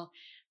couldn't tell,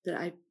 that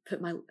I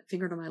put my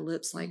finger to my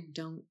lips,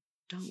 don't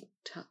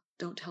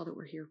tell that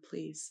we're here,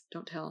 please.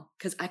 Don't tell.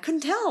 Because I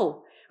couldn't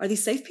tell. Are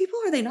these safe people?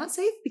 Are they not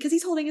safe? Because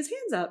he's holding his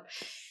hands up.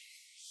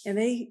 And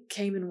they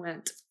came and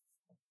went.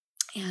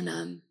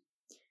 And,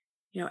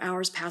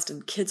 hours passed,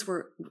 and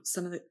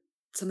some of the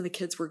some of the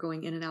kids were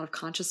going in and out of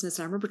consciousness.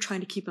 And I remember trying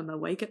to keep them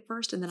awake at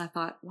first. And then I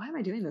thought, why am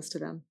I doing this to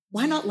them?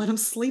 Why not let them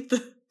sleep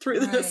through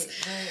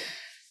this?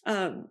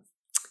 Right.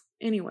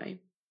 Anyway,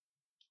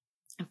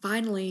 and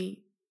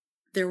finally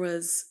it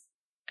was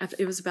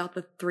about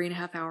the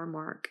 3.5 hour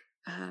mark.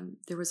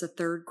 There was a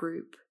third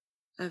group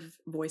of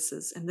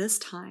voices. And this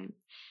time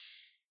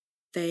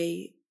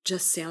they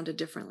just sounded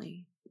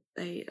differently.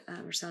 They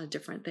sounded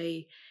different.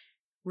 They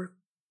were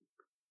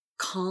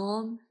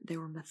calm. They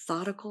were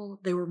methodical.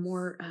 They were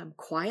more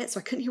quiet. So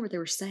I couldn't hear what they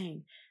were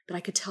saying, but I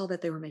could tell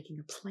that they were making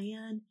a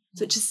plan.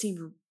 So it just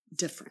seemed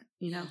different,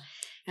 you know?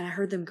 And I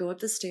heard them go up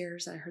the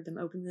stairs. I heard them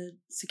open the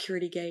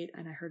security gate,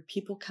 and I heard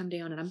people come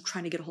down, and I'm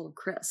trying to get a hold of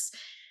Chris,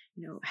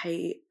 you know,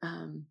 hey,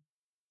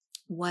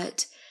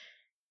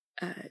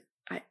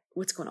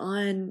 what's going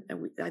on?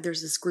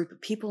 There's this group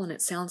of people, and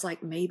it sounds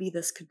like maybe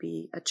this could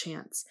be a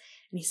chance.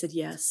 And he said,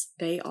 yes,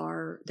 there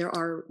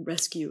are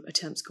rescue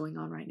attempts going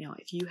on right now.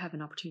 If you have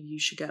an opportunity, you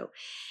should go.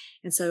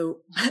 And so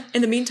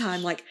in the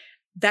meantime, like,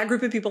 that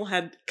group of people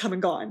had come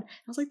and gone.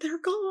 I was like, they're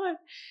gone.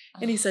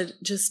 And he said,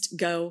 just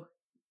go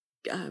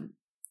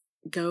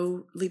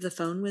leave the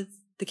phone with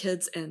the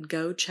kids and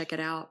go check it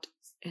out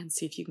and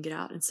see if you can get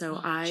out. And so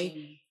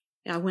I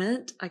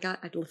went, I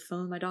left the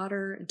phone with my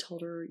daughter and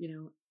told her, you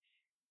know,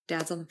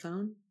 Dad's on the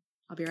phone.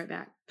 I'll be right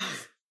back.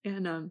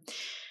 And I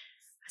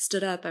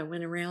stood up, I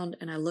went around,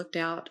 and I looked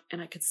out,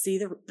 and I could see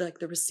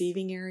the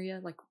receiving area,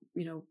 like,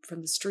 you know,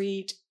 from the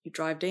street, you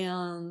drive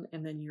down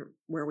and then you're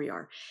where we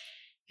are.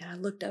 And I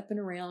looked up and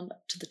around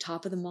to the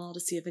top of the mall to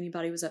see if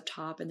anybody was up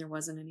top, and there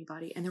wasn't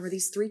anybody. And there were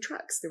these 3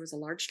 trucks. There was a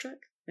large truck,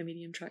 a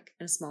medium truck,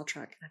 and a small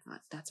truck. And I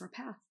thought, that's our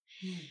path.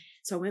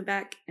 So I went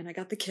back and I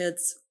got the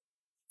kids,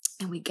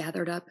 and we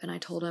gathered up, and I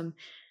told them,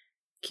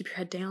 keep your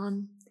head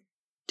down,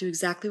 do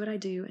exactly what I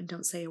do, and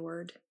don't say a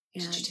word.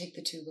 And did you take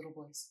the 2 little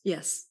boys?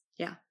 Yes.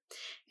 Yeah.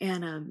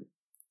 And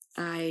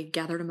I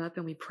gathered them up,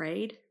 and we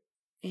prayed,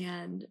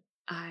 and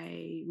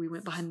we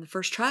went behind the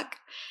first truck,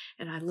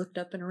 and I looked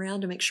up and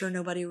around to make sure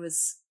nobody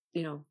was,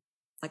 you know,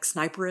 like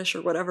sniperish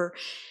or whatever.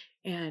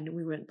 And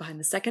we went behind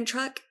the second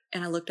truck,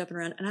 and I looked up and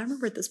around, and I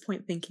remember at this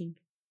point thinking,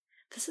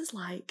 this is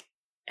like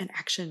an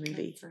action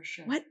movie. For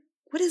sure.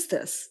 What is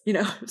this? You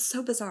know, it was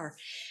so bizarre.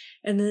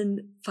 And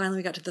then finally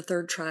we got to the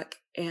third truck,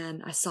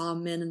 and I saw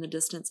men in the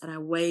distance, and I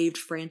waved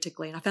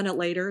frantically. And I found out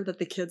later that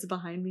the kids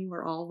behind me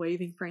were all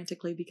waving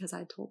frantically because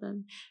I told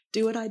them,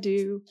 do what I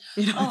do.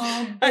 You know,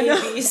 oh,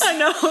 babies. I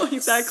know,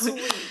 exactly.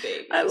 Sweet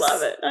babies. I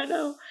love it. I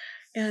know.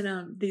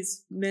 And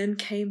these men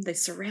came, they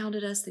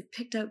surrounded us, they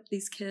picked up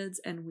these kids,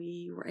 and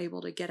we were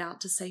able to get out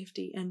to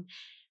safety. And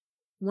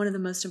one of the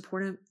most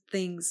important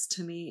things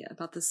to me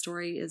about this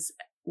story is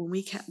when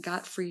we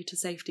got free to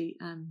safety,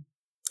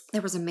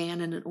 there was a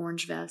man in an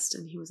orange vest,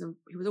 and he was a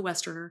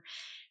Westerner,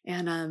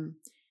 and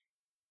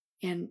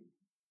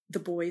the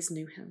boys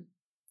knew him.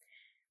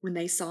 When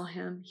they saw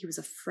him, he was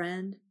a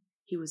friend.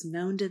 He was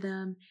known to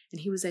them,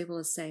 and he was able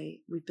to say,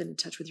 we've been in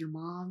touch with your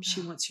mom.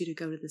 She wants you to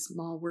go to this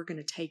mall. We're going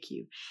to take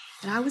you.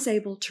 And I was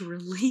able to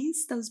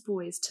release those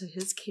boys to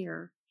his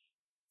care.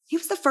 He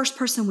was the first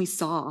person we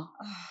saw.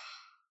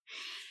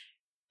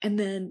 And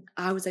then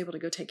I was able to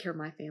go take care of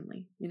my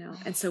family, you know.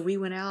 And so we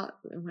went out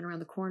and went around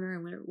the corner,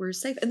 and we were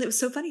safe. And it was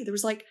so funny. There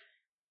was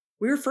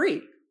we were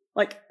free.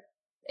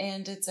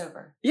 And it's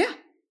over. Yeah.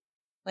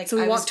 So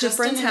we walked to a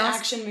friend's house.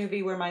 Action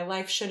movie where my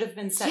life should have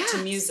been set to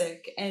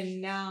music,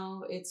 and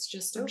now it's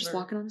just over. We're just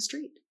walking on the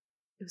street.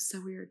 It was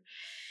so weird.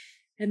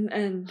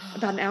 And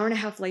about an hour and a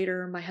half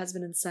later, my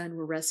husband and son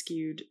were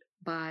rescued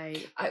by.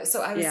 I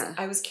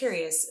was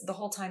curious the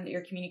whole time that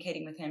you're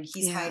communicating with him.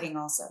 He's hiding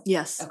also.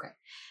 Yes. Okay.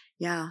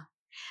 Yeah,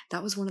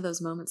 that was one of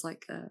those moments.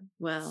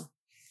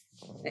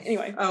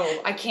 Anyway.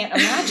 Oh, I can't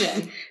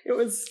imagine.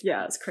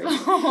 It's crazy.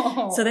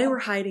 Oh. So they were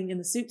hiding in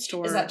the soup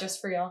store. Is that just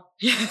for y'all?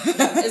 Yeah.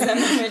 Is that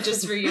moment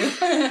just for you?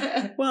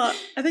 Well,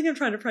 I think I'm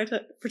trying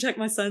to protect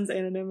my son's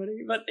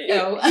anonymity, but he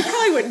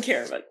probably wouldn't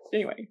care. But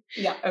anyway.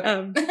 Yeah.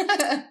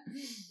 Okay.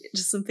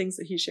 Just some things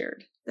that he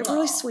shared. They were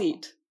really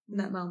sweet in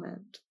that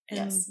moment. And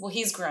yes. Well,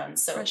 he's grown,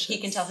 so precious. He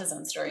can tell his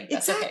own story.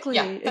 That's exactly.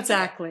 Okay. Yeah,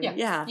 exactly. Okay.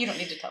 Yeah. You don't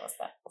need to tell us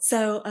that.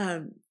 So,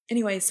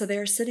 anyway, so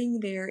they're sitting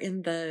there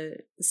in the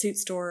suit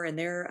store, and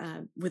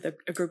they're with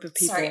a group of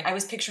people. Sorry, I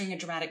was picturing a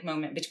dramatic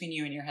moment between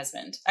you and your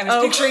husband. I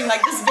was picturing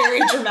this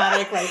very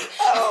dramatic,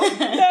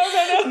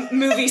 no.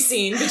 movie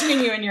scene between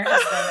you and your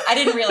husband. I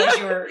didn't realize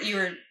you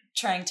were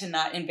trying to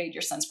not invade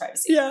your son's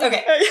privacy. Yeah.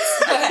 Okay.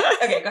 Go ahead.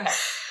 Okay, go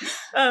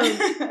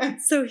ahead.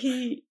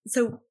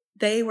 So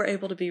they were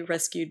able to be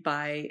rescued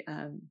by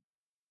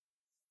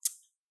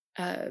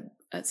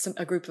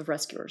a group of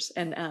rescuers,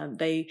 and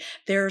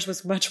theirs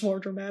was much more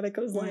dramatic.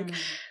 It was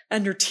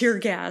under tear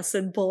gas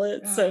and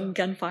bullets and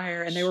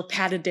gunfire, and they were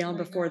patted down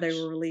before they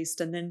were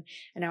released. And then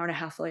an hour and a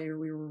half later,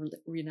 we were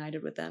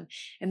reunited with them.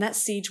 And that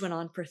siege went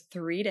on for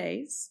 3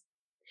 days,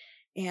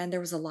 and there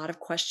was a lot of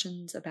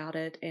questions about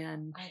it.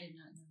 And I did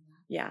not know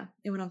that. Yeah,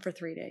 it went on for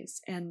 3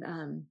 days,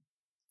 and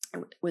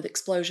with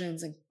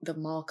explosions, and the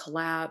mall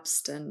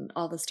collapsed and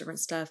all this different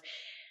stuff.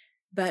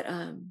 But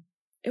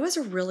it was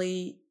a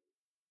really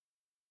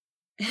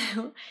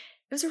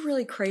was a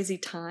really crazy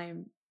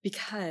time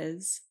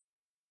because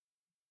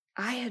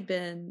I had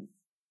been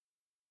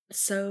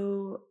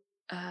so,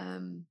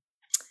 well,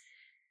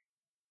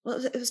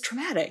 it was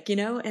traumatic,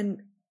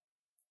 and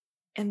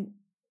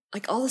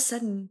like all of a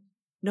sudden,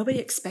 nobody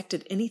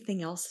expected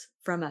anything else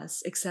from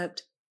us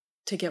except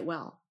to get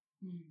well,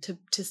 to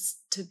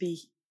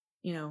be,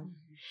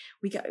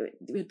 we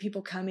had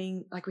people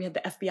coming, like we had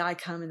the FBI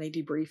come and they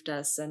debriefed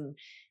us, and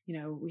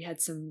we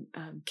had some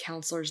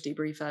counselors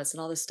debrief us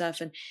and all this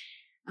stuff, and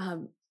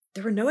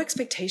there were no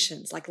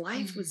expectations. Like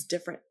life was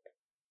different,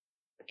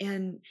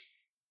 and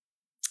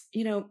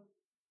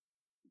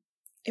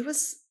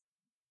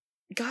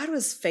God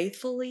was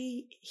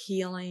faithfully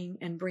healing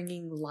and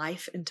bringing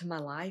life into my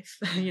life,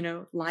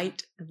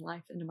 light and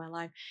life into my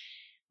life.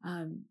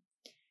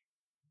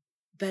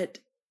 But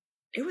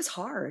it was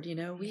hard,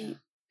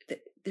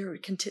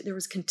 there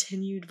was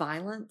continued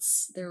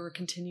violence. There were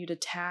continued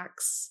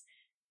attacks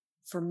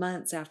for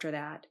months after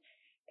that.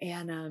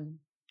 And,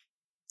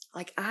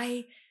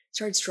 I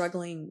started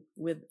struggling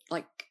with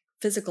like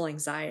physical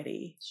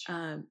anxiety,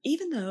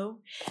 even though,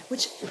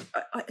 which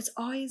it's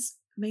always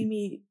made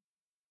me,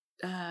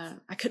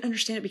 I couldn't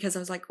understand it because I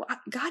was like, well,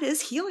 God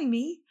is healing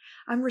me.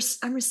 I'm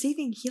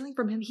receiving healing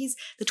from him.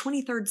 The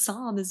 23rd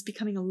Psalm is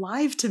becoming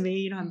alive to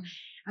me.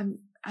 I'm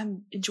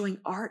enjoying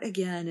art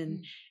again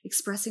and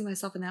expressing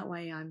myself in that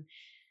way. I'm,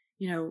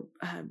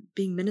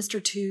 being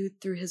ministered to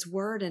through his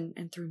word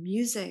and through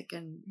music.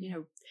 And,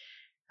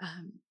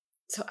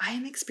 so I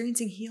am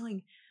experiencing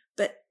healing,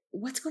 but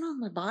what's going on in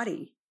my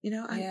body?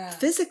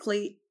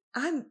 Physically,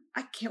 I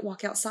can't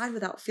walk outside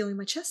without feeling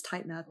my chest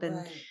tighten up.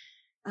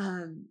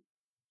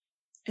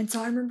 And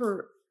so I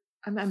remember,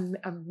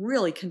 I'm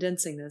really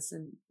condensing this,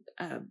 and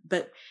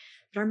but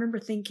I remember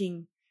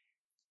thinking,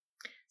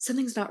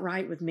 something's not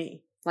right with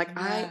me. Like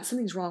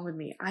something's wrong with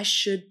me. I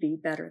should be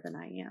better than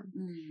I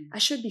am. I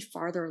should be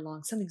farther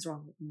along. Something's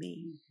wrong with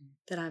me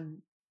that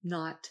I'm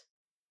not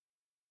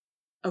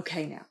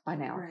okay now. By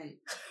now, right?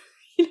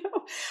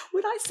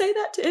 Would I say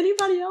that to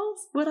anybody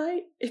else? Would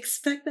I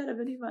expect that of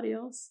anybody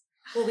else?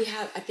 Well,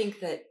 I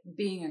think that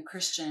being a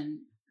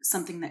Christian,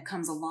 something that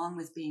comes along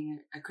with being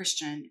a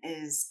Christian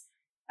is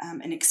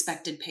an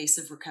expected pace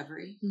of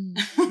recovery.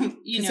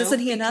 Isn't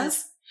he in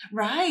us?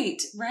 Right.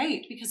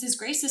 Because his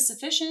grace is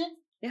sufficient.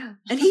 Yeah.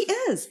 And he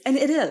is. And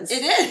it is.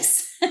 It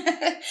is.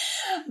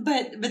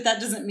 But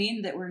that doesn't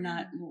mean that we're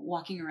not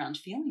walking around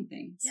feeling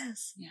things.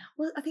 Yes. Yeah.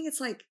 Well, I think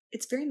it's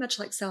very much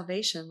like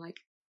salvation.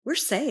 Like we're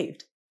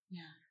saved.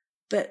 Yeah.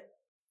 But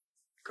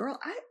girl,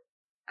 I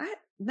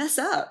mess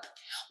up.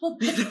 Well,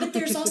 but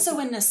there's also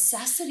a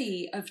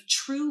necessity of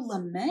true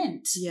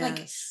lament.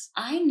 Yes. Like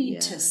I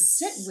need to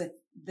sit with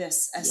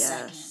this a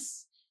second,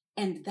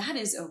 and that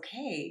is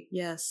okay.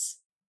 Yes.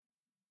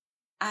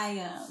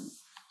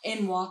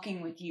 In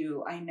walking with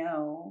you, I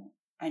know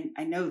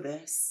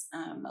this,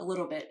 a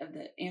little bit of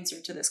the answer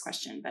to this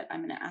question, but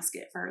I'm going to ask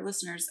it for our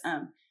listeners.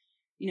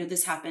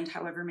 This happened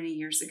however many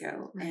years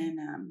ago, right.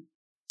 And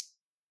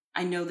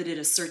I know that it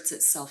asserts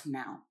itself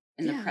now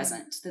in the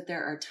present, that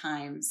there are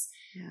times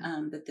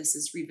that this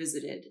is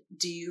revisited.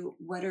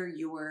 What are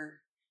your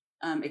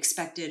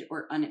expected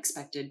or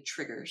unexpected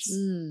triggers?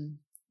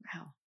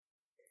 Wow.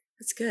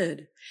 That's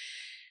good.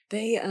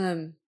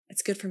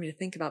 It's good for me to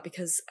think about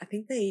because I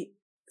think they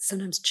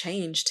sometimes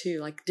change too,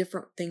 like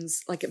different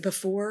things. Like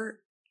before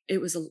it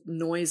was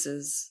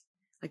noises,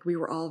 like we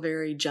were all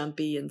very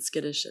jumpy and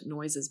skittish at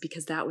noises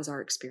because that was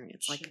our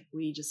experience. Sure. Like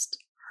we just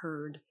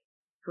heard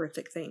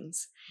horrific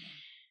things.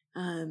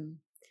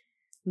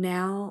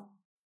 Now,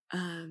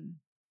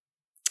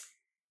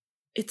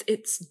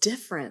 it's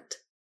different,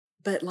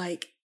 but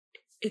like,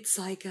 it's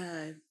like,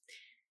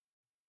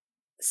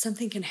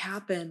 something can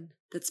happen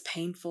that's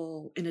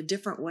painful in a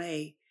different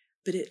way,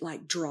 but it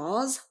like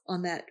draws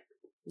on that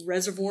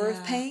reservoir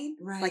of pain,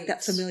 like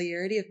that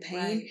familiarity of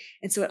pain. Right.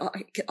 And so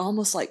it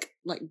almost like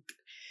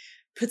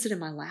puts it in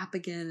my lap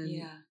again.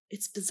 And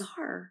it's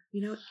bizarre,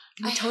 it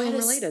can be totally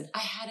related. I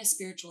had a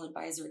spiritual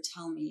advisor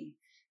tell me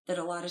that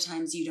a lot of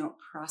times you don't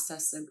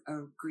process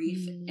a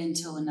grief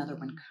until another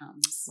one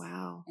comes.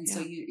 Wow. And so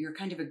you're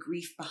kind of a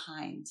grief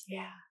behind.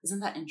 Yeah. Isn't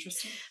that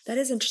interesting? That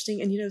is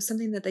interesting. And,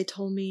 something that they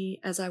told me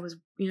as I was,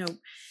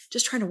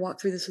 just trying to walk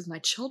through this with my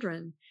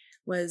children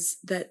was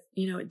that,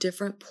 at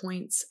different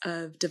points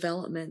of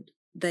development,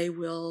 they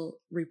will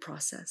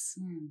reprocess.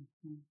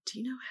 Mm-hmm. Do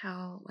you know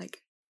how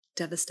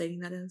devastating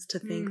that is to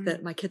think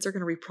that my kids are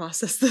going to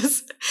reprocess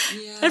this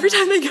every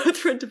time they go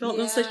through a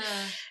developmental stage?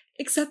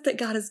 Except that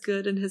God is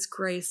good and his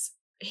grace,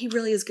 he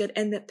really is good.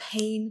 And that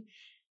pain,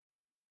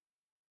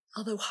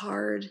 although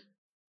hard,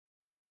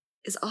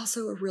 is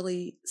also a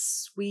really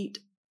sweet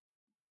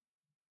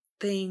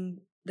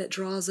thing that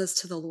draws us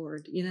to the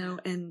Lord,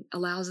 and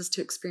allows us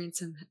to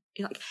experience him.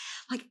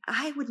 Like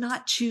I would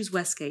not choose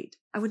Westgate.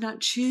 I would not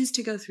choose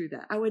to go through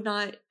that. I would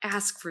not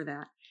ask for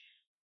that.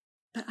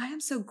 But I am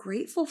so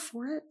grateful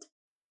for it,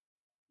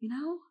 Yeah.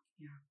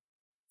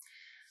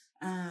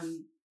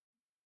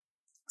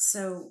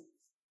 So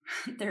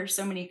there are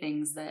so many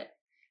things that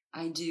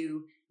I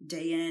do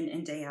day in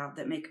and day out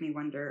that make me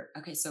wonder,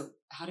 okay, so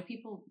how do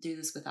people do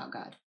this without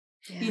God?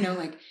 Yeah. You know,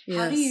 like,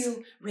 how do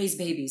you raise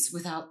babies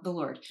without the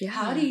Lord? Yeah.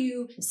 How do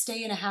you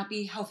stay in a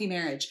happy, healthy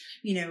marriage,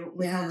 you know,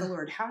 without the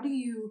Lord? How do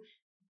you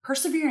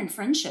persevere in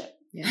friendship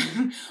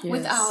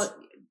without,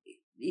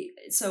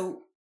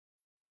 so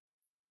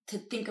to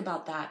think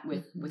about that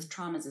with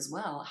traumas as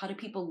well. How do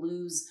people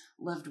lose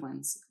loved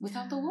ones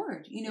without the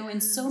Lord? You know,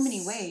 in so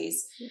many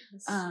ways,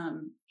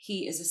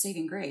 he is a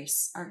saving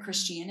grace. Our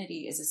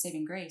Christianity is a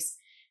saving grace.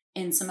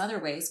 In some other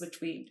ways,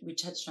 which we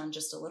touched on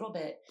just a little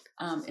bit,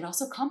 it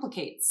also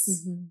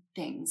complicates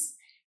things.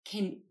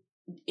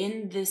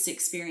 In this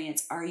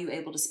experience, are you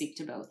able to speak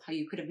to both? How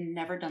you could have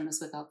never done this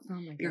without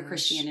your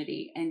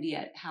Christianity, and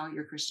yet how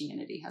your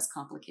Christianity has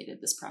complicated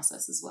this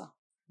process as well.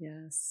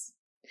 Yes.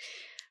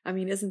 I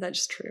mean, isn't that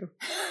just true?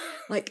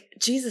 Like,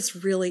 Jesus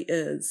really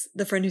is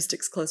the friend who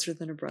sticks closer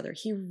than a brother.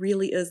 He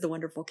really is the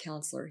wonderful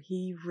counselor.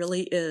 He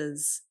really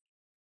is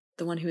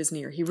the one who is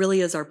near. He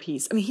really is our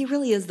peace. I mean, he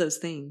really is those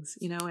things,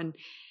 you know, and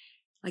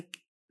like,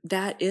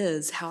 that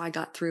is how I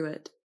got through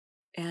it.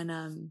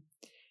 And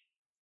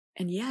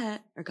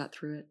yet I got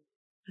through it.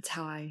 That's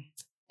how I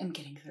am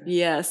getting through it.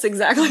 Yes,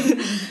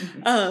 exactly.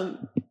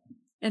 And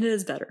it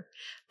is better.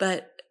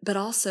 But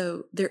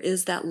also there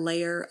is that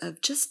layer of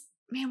just,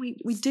 man, we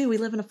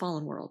live in a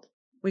fallen world.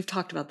 We've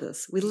talked about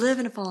this. We live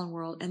in a fallen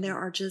world, and there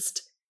are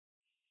just,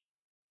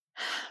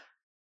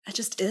 it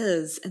just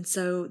is. And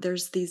so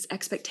there's these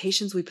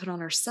expectations we put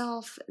on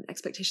ourselves,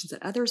 expectations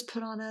that others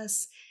put on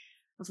us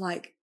of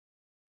like,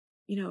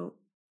 you know,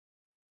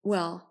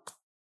 well,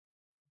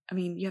 I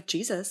mean, you have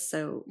Jesus,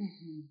 so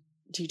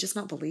do you just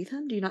not believe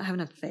him? Do you not have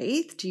enough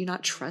faith? Do you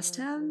not trust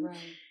him? Right.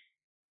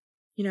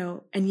 You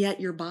know, and yet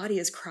your body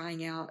is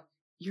crying out,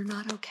 you're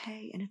not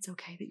okay, and it's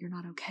okay that you're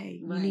not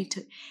okay. Right. You need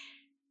to.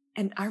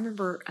 And I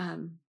remember I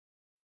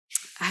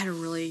had a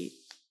really,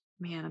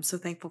 man, I'm so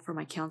thankful for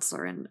my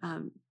counselor. And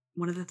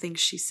one of the things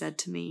she said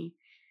to me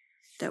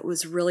that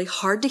was really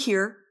hard to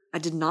hear, I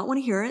did not want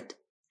to hear it,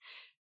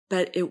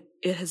 but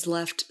it has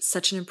left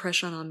such an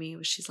impression on me,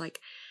 was she's like,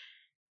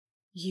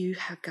 you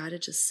have got to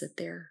just sit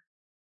there.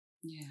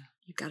 Yeah.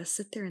 You've got to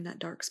sit there in that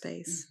dark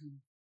space.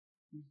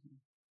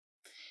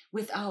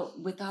 Without,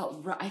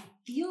 I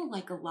feel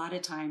like a lot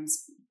of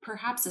times,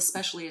 perhaps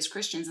especially as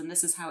Christians, and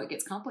this is how it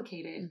gets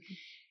complicated,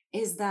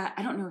 is that,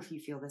 I don't know if you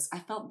feel this, I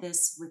felt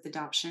this with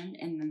adoption,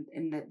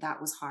 and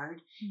that was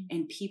hard,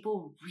 and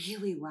people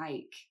really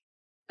like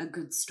a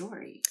good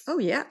story. Oh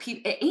yeah.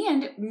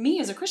 And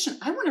me as a Christian,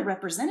 I want to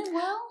represent it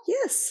well.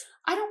 Yes.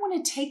 I don't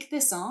want to take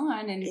this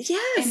on and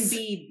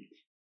be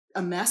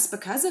a mess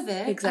because of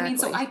it. Exactly. I mean,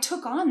 so I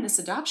took on this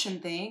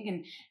adoption thing,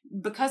 and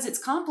because it's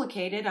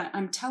complicated,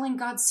 I'm telling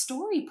God's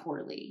story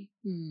poorly,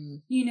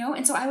 you know?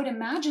 And so I would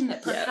imagine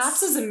that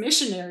perhaps as a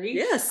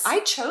missionary, I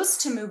chose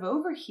to move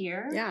over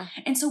here. Yeah.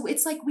 And so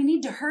it's like, we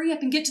need to hurry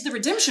up and get to the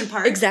redemption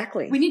part.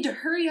 Exactly. We need to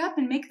hurry up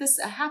and make this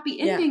a happy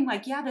ending.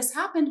 Like, this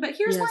happened, but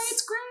here's why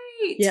it's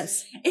great.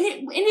 Yes. And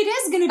it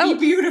is going to be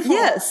beautiful.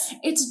 Yes.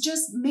 It's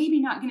just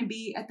maybe not going to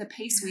be at the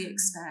pace we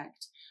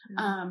expect.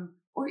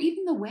 Or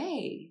even the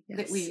way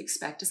that we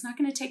expect. It's not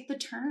going to take the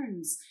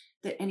turns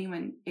that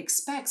anyone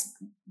expects.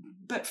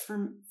 But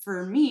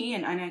for me,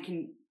 and I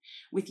can,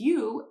 with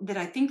you, that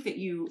I think that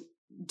you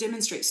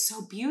demonstrate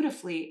so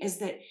beautifully, is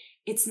that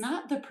it's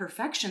not the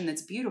perfection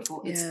that's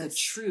beautiful. It's the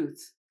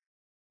truth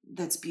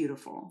that's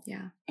beautiful.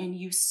 Yeah. And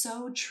you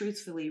so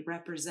truthfully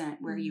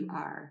represent where you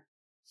are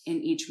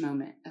in each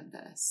moment of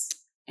this.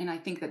 And I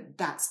think that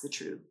that's the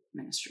true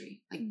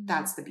ministry. Like,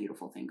 that's the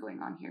beautiful thing going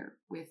on here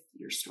with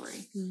your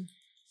story.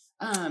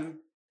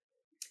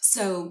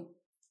 So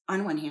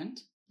on one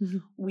hand,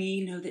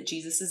 we know that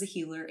Jesus is a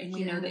healer, and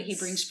we know that he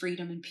brings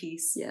freedom and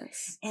peace.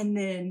 Yes. And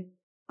then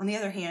on the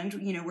other hand,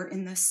 you know, we're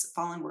in this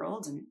fallen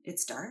world and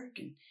it's dark,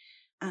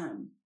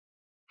 and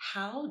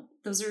how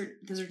those are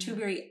two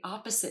very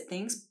opposite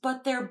things,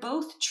 but they're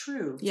both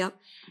true. Yep.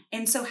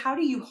 And so how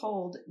do you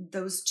hold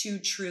those two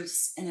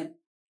truths in a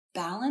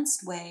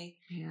balanced way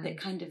that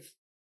kind of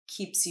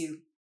keeps you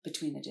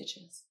between the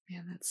ditches?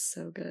 Man, that's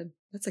so good.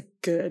 That's a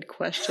good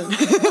question.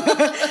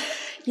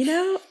 You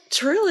know,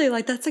 truly,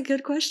 like, that's a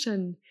good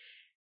question.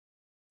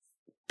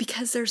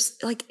 Because there's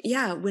like,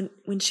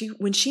 when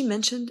she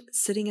mentioned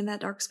sitting in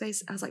that dark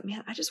space, I was like,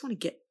 man, I just want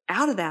to get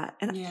out of that.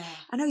 And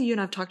I know you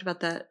and I've talked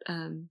about that,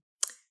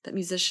 that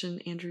musician,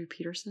 Andrew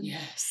Peterson.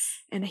 Yes.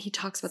 And he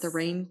talks about the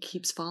rain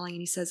keeps falling,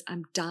 and he says,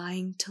 I'm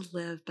dying to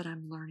live, but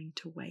I'm learning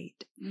to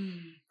wait.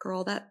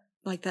 Girl, that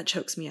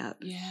chokes me up.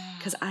 Yeah.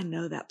 Because I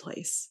know that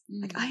place.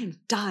 Like, I am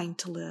dying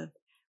to live,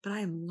 but I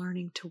am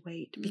learning to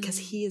wait because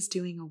he is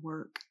doing a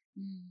work.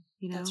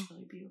 You know? That's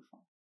really beautiful.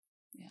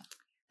 Yeah.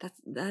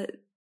 That.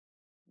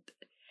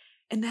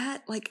 And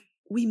that, like,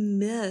 we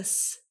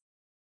miss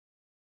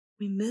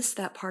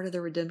that part of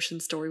the redemption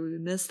story. We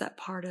miss that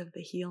part of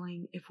the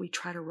healing if we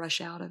try to rush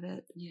out of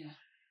it. Yeah.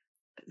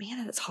 But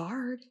man, it's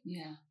hard.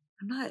 Yeah.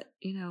 I'm not,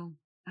 you know,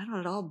 I don't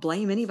at all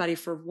blame anybody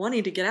for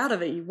wanting to get out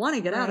of it. You want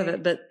to get out of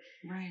it, but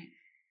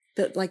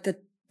like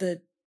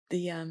the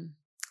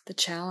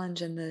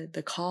challenge and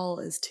the call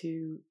is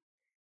to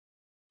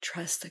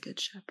trust the Good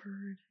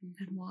Shepherd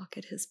and walk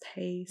at his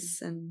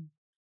pace. And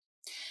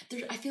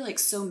I feel like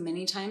so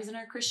many times in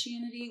our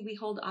Christianity, we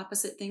hold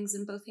opposite things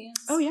in both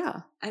hands. Oh,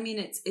 yeah. I mean,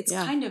 it's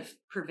kind of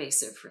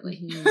pervasive,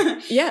 really. Mm-hmm.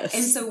 Yes.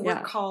 And so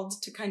we're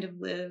called to kind of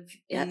live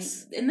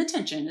in the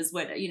tension is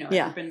what,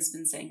 everyone's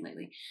been saying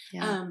lately.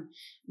 Yeah.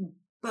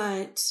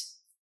 But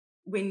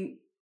when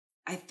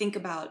I think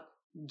about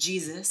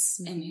Jesus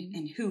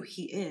and who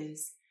he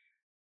is,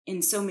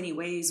 in so many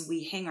ways,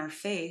 we hang our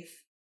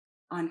faith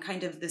on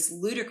kind of this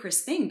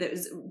ludicrous thing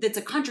that's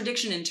a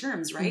contradiction in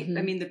terms, right? Mm-hmm.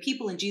 I mean, the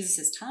people in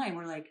Jesus's time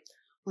were like,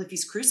 well, if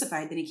he's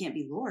crucified, then he can't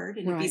be Lord.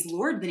 And if he's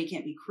Lord, then he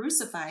can't be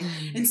crucified.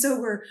 Mm-hmm. And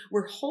so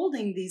we're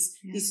holding these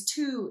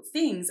two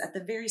things at the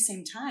very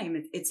same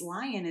time. It's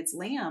lion, it's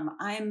lamb.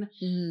 I'm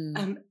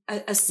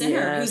a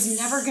sinner who's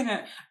never going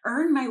to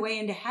earn my way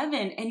into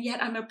heaven. And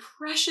yet I'm a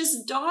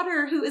precious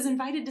daughter who is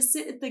invited to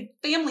sit at the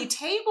family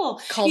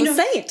table. Called a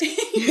saint.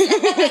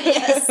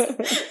 Yes.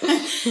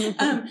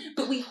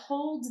 But we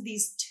hold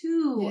these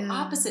two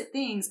opposite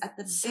things at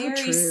the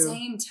very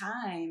same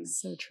time.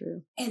 So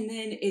true. And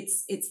then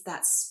it's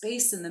that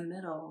space in the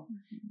middle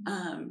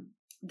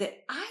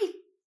that I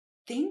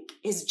think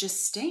is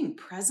just staying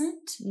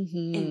present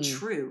and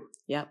true.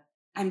 Yep.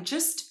 I'm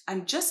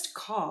just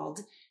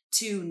called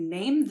to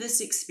name this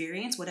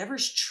experience,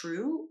 whatever's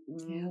true,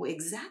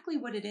 exactly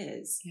what it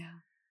is.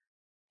 Yeah.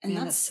 And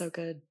that's so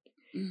good.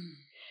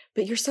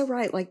 But you're so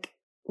right. Like,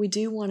 we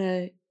do want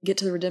to get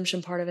to the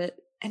redemption part of it.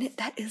 And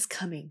that is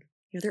coming.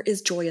 There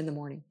is joy in the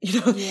morning,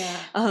 Yeah.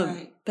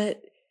 Right.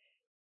 But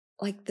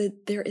like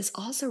there is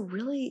also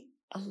really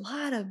a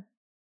lot of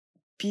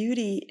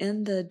beauty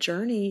in the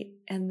journey,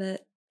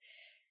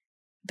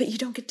 but you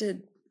don't get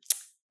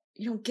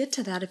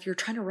to that if you're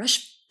trying to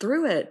rush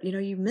through it.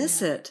 You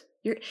miss it.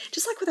 You're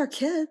just like with our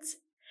kids.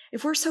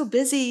 If we're so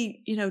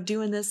busy,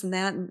 doing this and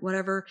that and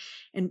whatever,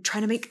 and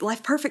trying to make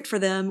life perfect for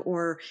them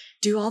or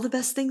do all the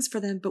best things for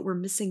them, but we're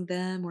missing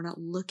them, we're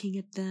not looking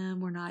at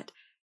them, we're not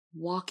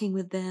walking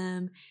with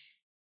them,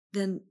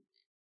 then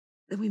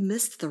we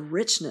missed the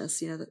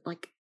richness,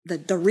 like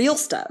the real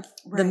stuff,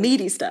 the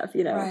meaty stuff,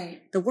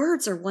 Right. The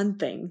words are one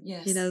thing,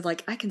 yes.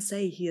 Like I can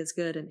say he is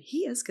good and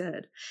he is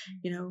good,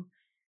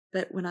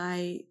 but when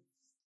I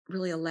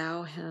really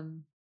allow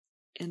him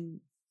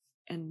and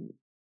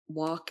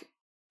walk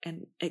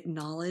and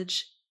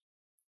acknowledge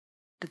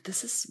that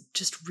this is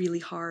just really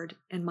hard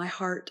and my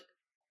heart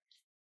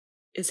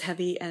is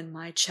heavy and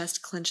my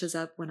chest clenches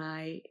up when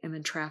I am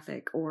in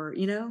traffic or,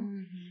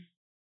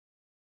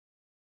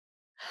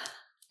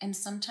 And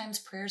sometimes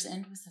prayers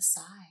end with a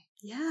sigh.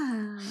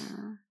 Yeah.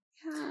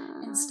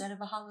 Instead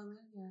of a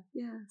hallelujah.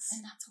 Yes.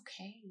 And that's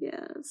okay.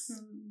 Yes.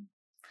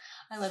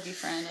 I love you,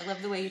 friend. I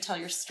love the way you tell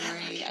your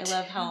story. I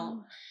love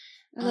how...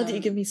 I love that you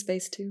give me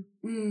space too.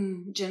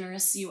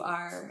 Generous you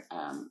are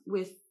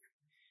with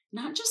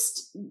not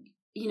just,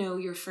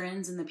 your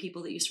friends and the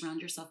people that you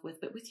surround yourself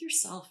with, but with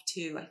yourself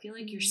too. I feel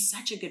like you're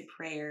such a good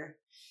prayer.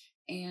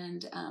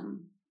 And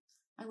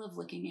I love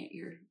looking at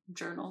your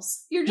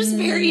journals. You're just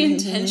very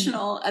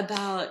intentional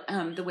about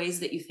the ways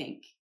that you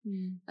think.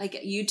 Like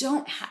you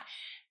don't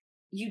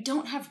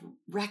have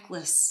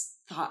reckless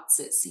thoughts,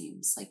 it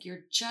seems. Like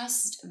you're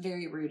just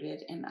very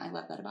rooted. And I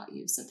love that about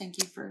you. So thank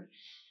you for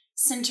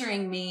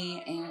centering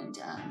me and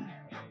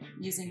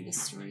using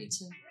this story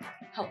to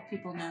help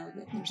people know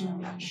that there's no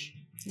rush.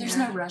 There's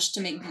no rush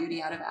to make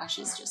beauty out of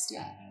ashes just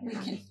yet. We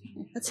can.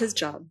 That's his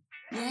job.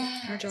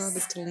 Yeah. Our job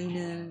is to lean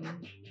in.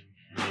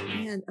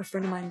 And a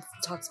friend of mine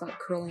talks about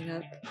curling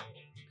up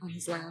on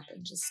his lap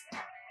and just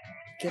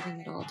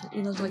giving it all to,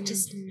 like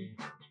just,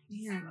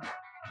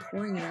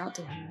 pouring it out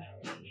to him.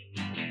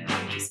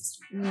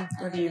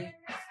 Love you.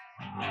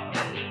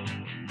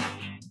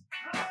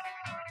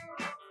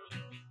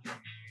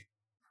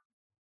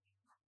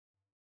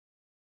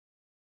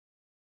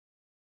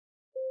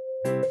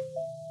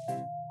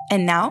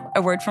 And now,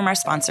 a word from our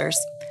sponsors,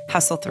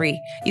 Hustle 3.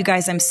 You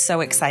guys, I'm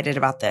so excited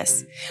about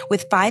this.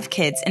 With 5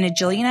 kids and a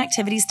jillion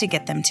activities to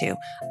get them to,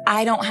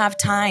 I don't have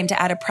time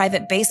to add a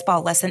private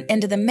baseball lesson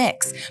into the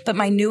mix, but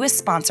my newest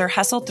sponsor,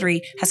 Hustle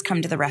 3, has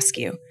come to the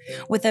rescue.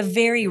 With a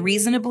very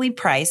reasonably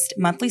priced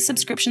monthly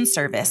subscription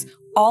service,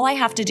 all I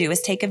have to do is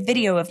take a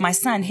video of my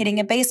son hitting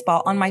a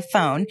baseball on my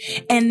phone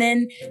and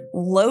then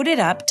load it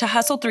up to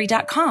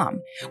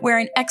hustle3.com, where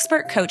an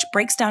expert coach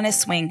breaks down his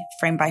swing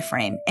frame by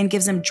frame and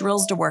gives him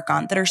drills to work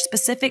on that are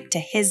specific to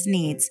his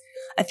needs.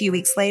 A few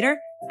weeks later,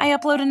 I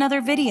upload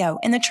another video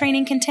and the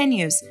training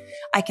continues.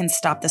 I can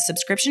stop the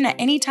subscription at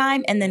any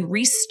time and then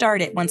restart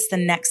it once the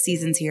next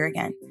season's here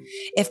again.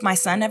 If my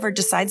son ever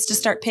decides to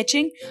start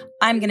pitching,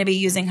 I'm going to be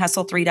using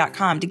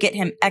hustle3.com to get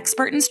him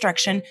expert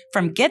instruction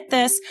from, get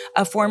this,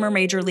 a former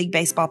Major League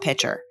Baseball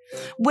pitcher.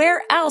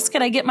 Where else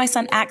could I get my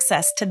son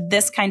access to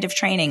this kind of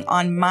training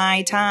on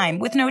my time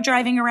with no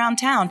driving around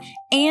town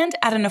and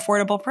at an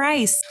affordable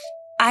price?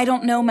 I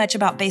don't know much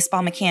about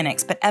baseball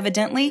mechanics, but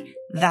evidently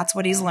that's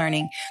what he's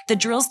learning. The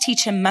drills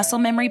teach him muscle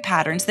memory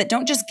patterns that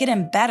don't just get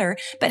him better,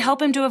 but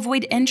help him to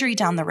avoid injury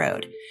down the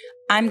road.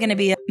 I'm going to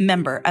be a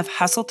member of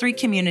Hustle 3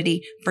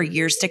 community for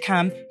years to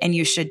come, and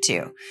you should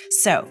too.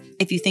 So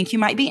if you think you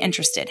might be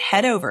interested,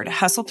 head over to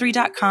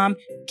hustle3.com,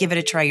 give it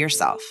a try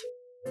yourself.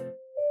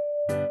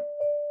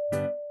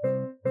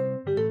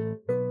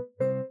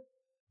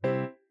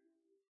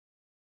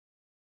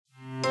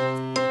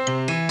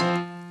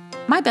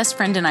 My best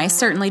friend and I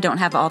certainly don't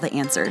have all the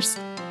answers,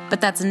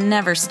 but that's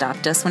never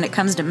stopped us when it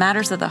comes to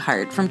matters of the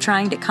heart, from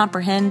trying to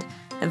comprehend,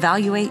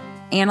 evaluate,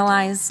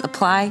 analyze,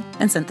 apply,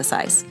 and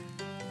synthesize.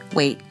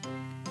 Wait,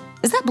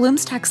 is that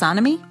Bloom's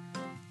taxonomy?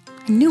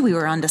 I knew we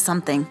were onto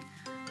something.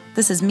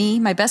 This is me,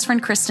 my best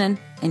friend Kristen,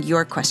 and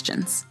your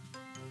questions.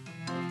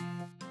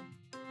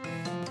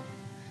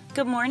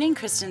 Good morning,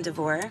 Kristen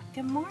DeVore.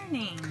 Good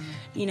morning.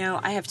 You know,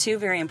 I have 2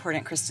 very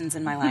important Kristens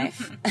in my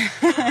life.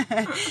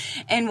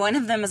 And one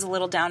of them is a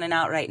little down and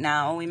out right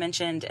now. We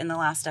mentioned in the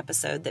last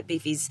episode that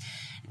Beefy's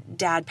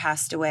dad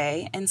passed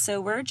away. And so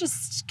we're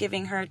just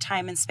giving her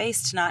time and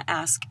space to not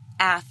ask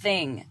a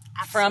thing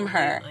from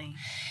her.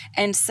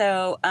 And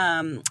so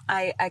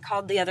I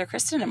called the other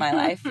Kristen in my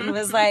life and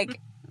was like,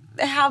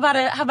 how about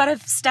a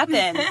step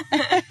in?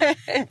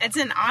 It's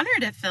an honor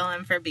to fill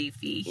in for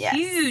Beefy.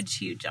 Yes.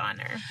 Huge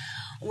honor.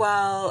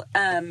 Well,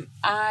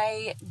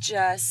 I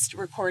just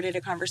recorded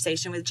a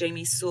conversation with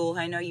Jamie Sewell, who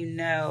I know you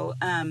know,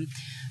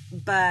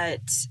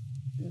 but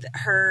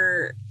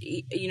her,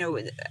 you know,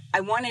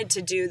 I wanted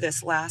to do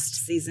this last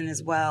season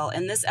as well,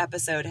 and this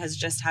episode has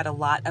just had a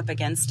lot up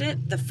against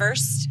it. The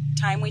first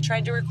time we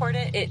tried to record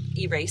it, it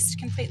erased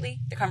completely.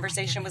 The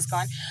conversation was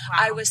gone. Wow.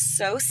 I was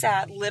so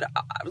sad,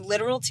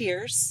 literal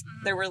tears.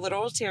 Mm-hmm. There were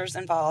literal tears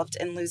involved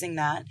in losing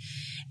that.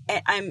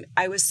 And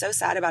I was so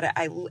sad about it.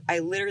 I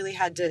literally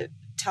had to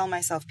tell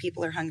myself,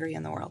 people are hungry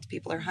in the world.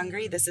 People are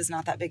hungry. This is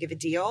not that big of a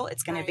deal.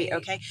 It's going to be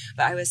okay.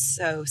 But I was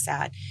so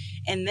sad.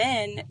 And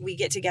then we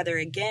get together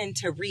again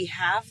to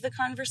re-have the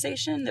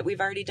conversation that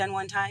we've already done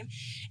one time.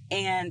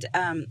 And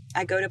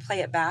I go to play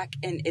it back,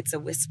 and it's a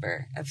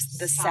whisper of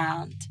the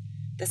sound.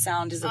 The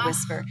sound is a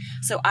whisper.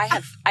 So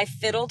I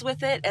fiddled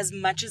with it as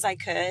much as I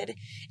could.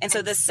 And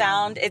so the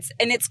sound,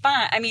 it's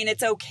fine. I mean,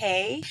 it's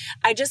okay.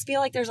 I just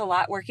feel like there's a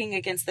lot working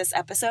against this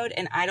episode,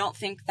 and I don't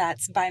think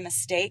that's by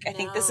mistake. I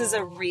think this is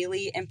a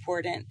really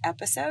important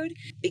episode,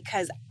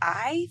 because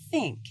I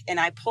think, and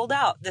I pulled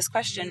out this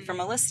question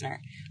from a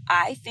listener,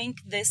 I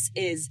think this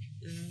is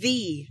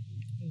the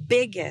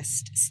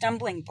biggest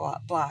stumbling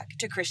block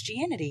to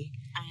Christianity.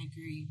 I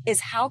agree.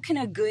 Is how can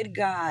a good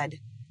God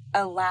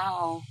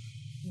allow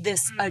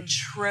this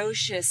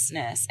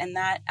atrociousness? And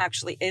that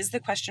actually is the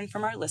question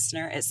from our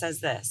listener. It says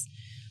this: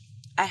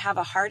 I have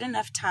a hard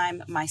enough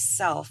time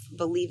myself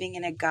believing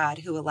in a God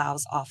who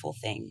allows awful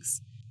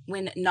things.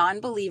 When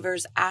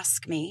non-believers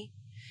ask me,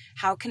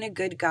 how can a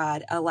good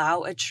God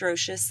allow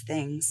atrocious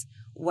things?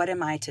 What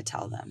am I to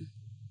tell them?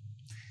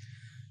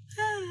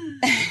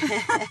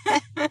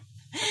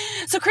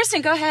 So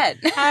Kristen, go ahead.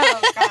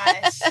 Oh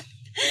gosh.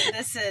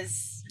 This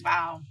is,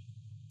 wow.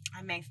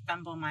 I may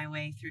fumble my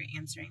way through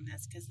answering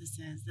this, because this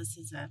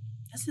is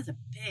a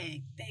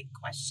big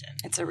question.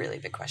 It's a really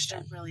big question.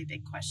 It's a really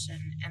big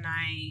question. And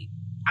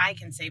I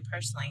can say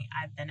personally,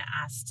 I've been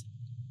asked,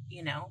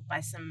 you know, by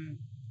some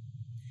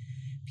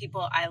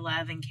people I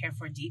love and care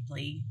for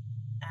deeply.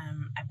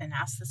 I've been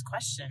asked this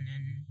question,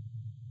 and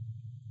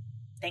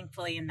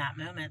thankfully in that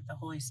moment, the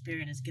Holy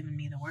Spirit has given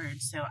me the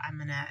word. So I'm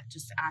going to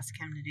just ask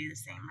him to do the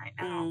same right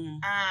now.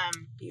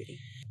 Beauty.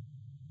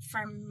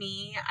 For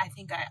me, I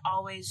think I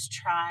always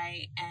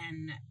try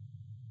and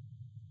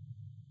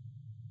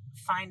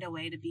find a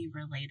way to be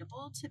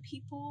relatable to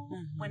people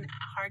when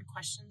hard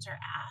questions are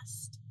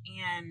asked.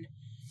 And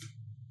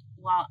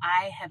while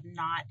I have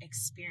not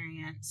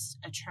experienced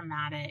a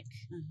traumatic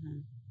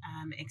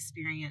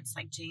experience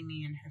like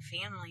Jamie and her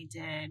family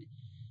did,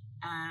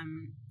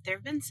 there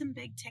have been some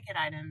big ticket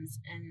items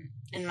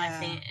in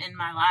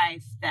my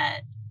life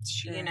that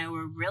you know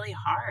were really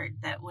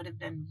hard, that would have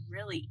been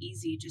really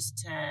easy just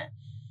to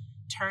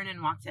turn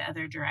and walk the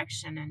other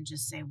direction and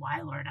just say,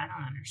 why, Lord, I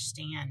don't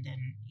understand.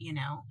 And, you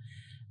know,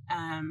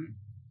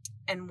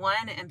 and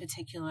one in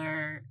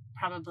particular,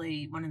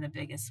 probably one of the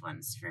biggest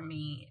ones for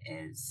me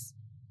is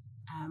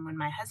when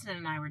my husband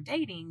and I were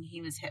dating,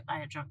 he was hit by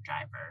a drunk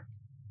driver.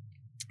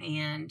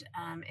 And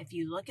if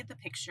you look at the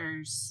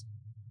pictures,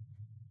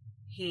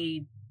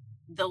 the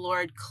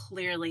Lord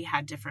clearly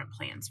had different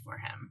plans for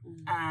him.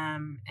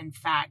 In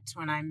fact,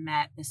 when I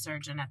met the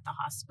surgeon at the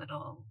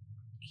hospital,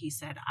 he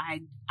said,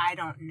 I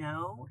don't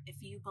know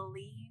if you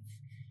believe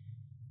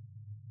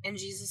in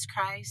Jesus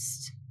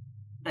Christ,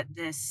 but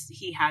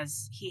he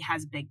has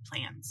big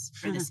plans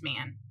for this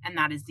man. And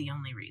that is the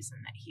only reason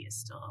that he is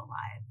still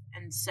alive.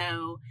 And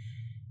so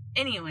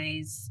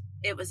anyways,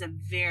 it was a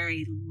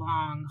very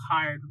long,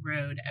 hard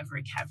road of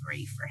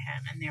recovery for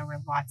him. And there were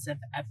lots of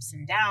ups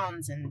and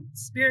downs and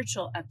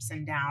spiritual ups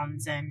and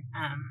downs. And,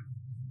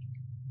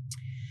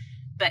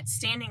 but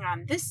standing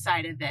on this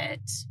side of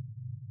it,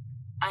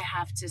 I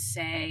have to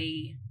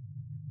say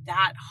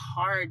that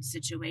hard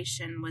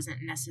situation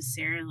wasn't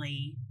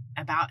necessarily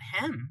about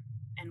him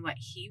and what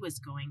he was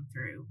going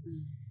through.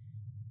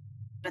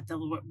 but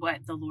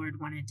what the Lord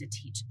wanted to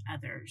teach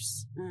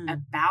others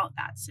about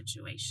that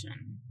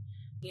situation.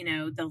 You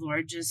know, the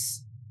Lord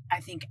just, I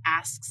think,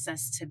 asks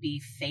us to be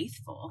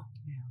faithful,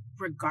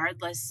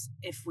 regardless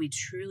if we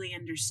truly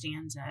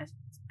understand.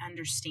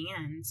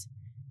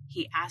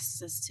 He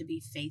asks us to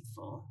be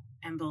faithful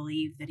and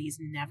believe that he's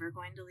never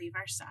going to leave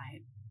our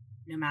side,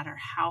 no matter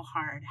how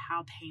hard,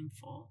 how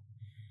painful,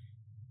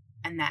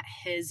 and that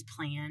his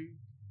plan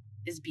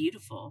is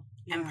beautiful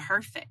and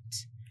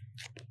perfect.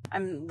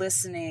 I'm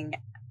listening.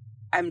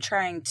 I'm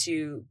trying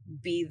to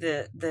be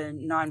the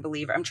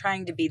non-believer. I'm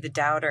trying to be the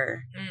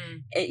doubter,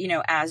 you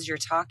know, as you're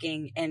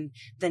talking. And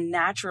the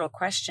natural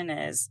question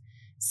is,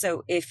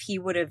 so if he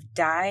would have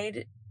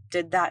died,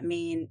 does that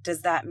mean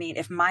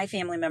if my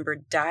family member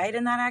died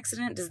in that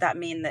accident, does that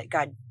mean that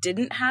God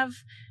didn't have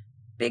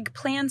big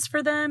plans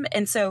for them?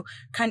 And so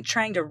kind of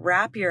trying to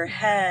wrap your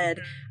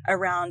head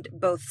around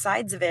both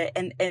sides of it,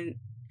 and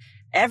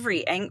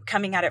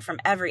coming at it from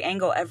every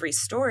angle, every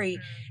story.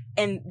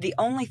 And the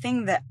only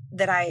thing that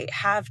I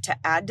have to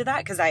add to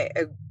that, because I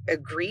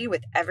agree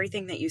with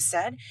everything that you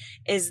said,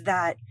 is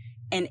that,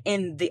 and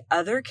in the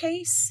other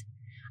case,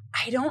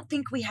 I don't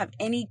think we have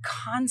any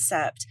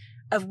concept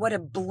of what a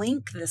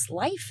blink this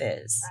life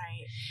is.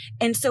 Right.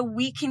 And so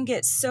we can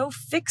get so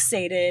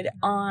fixated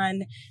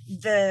on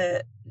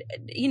the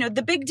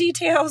big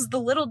details, the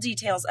little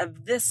details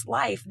of this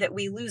life, that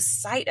we lose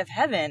sight of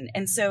heaven.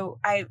 And so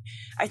I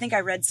think I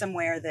read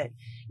somewhere that,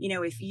 you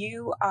know, if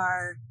you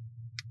are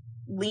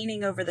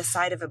leaning over the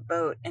side of a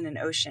boat in an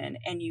ocean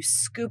and you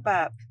scoop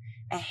up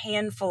a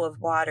handful of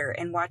water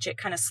and watch it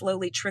kind of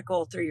slowly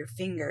trickle through your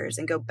fingers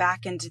and go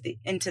back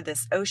into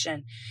this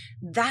ocean,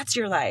 that's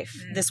your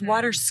life. This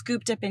water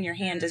scooped up in your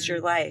hand is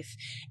your life.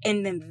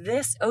 And then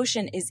this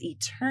ocean is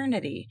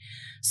eternity.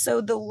 So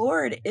the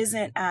Lord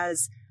isn't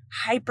as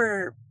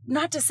hyper,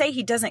 not to say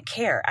he doesn't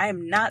care. I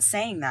am not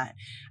saying that.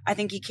 I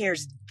think he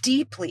cares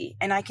deeply.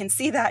 And I can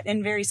see that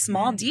in very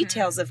small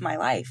details of my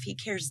life. He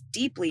cares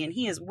deeply, and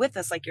he is with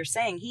us. Like you're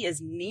saying, he is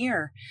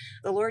near.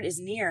 The Lord is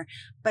near,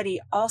 but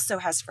he also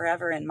has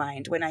forever in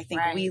mind, when I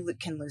think we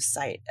can lose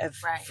sight of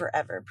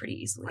forever pretty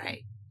easily.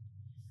 Right.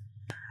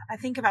 I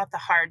think about the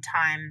hard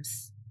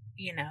times,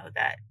 you know,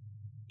 that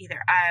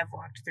either I have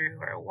walked through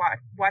or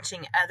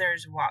watching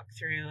others walk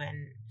through.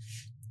 And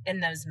in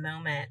those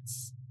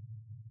moments,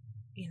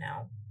 you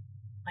know,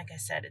 like I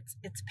said,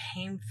 it's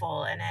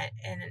painful, and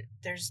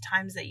there's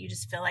times that you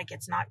just feel like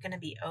it's not going to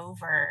be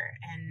over,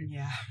 and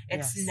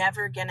it's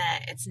never gonna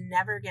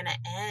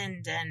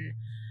end. And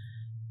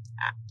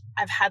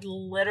I've had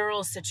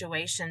literal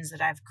situations that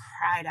I've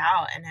cried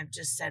out and have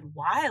just said,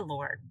 "Why,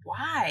 Lord?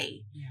 Why?"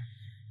 Yeah.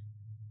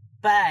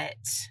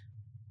 But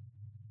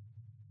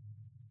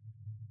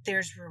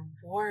there's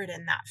reward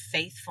in that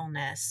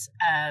faithfulness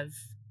of,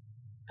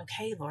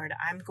 okay, Lord,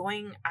 I'm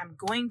going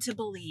to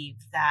believe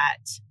that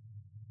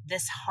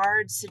this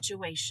hard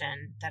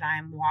situation that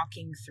I'm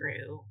walking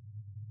through,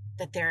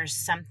 that there's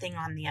something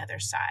on the other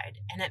side.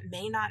 And it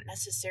may not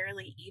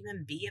necessarily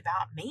even be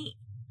about me.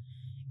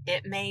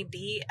 It may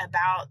be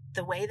about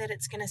the way that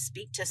it's going to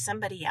speak to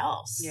somebody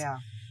else. Yeah.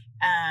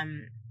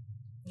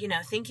 You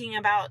know, thinking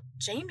about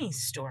Jamie's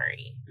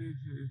story.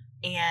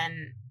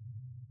 And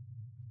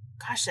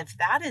gosh, if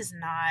that is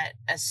not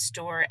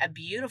a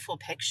beautiful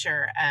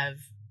picture of,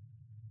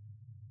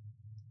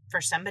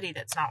 for somebody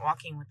that's not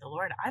walking with the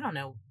Lord, I don't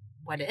know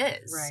what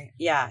is. Right.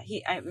 Yeah.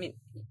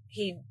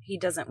 He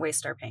doesn't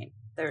waste our pain.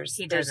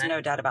 There's no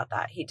doubt about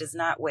that. He does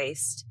not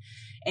waste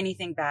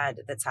anything bad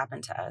that's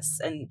happened to us.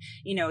 And,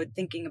 you know,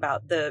 thinking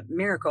about the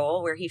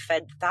miracle where he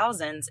fed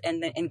thousands,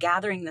 and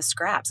gathering the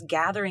scraps,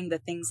 gathering the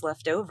things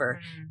left over,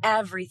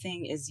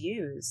 everything is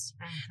used.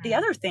 The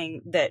other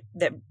thing that,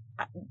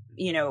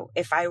 you know,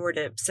 if I were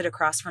to sit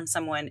across from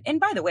someone, and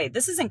by the way,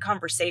 this is in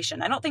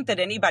conversation. I don't think that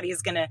anybody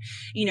is going to,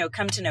 you know,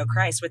 come to know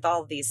Christ with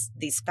all these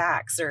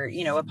facts or,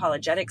 you know,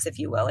 apologetics, if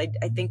you will.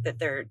 I think that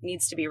there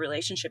needs to be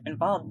relationship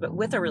involved. But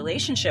with a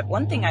relationship,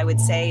 one thing I would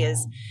say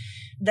is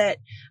that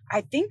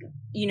I think,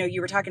 you know,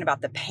 you were talking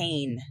about the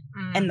pain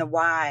and the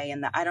why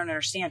and the I don't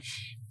understand.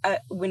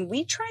 When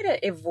we try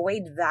to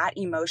avoid that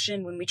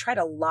emotion, when we try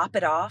to lop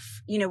it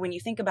off, you know, when you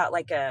think about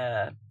like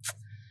the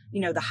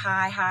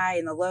high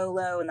and the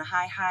low and the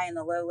high and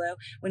the low,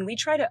 when we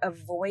try to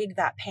avoid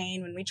that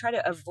pain, when we try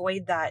to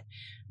avoid that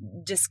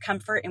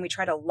discomfort and we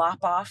try to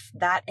lop off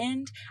that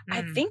end,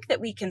 I think that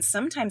we can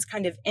sometimes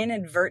kind of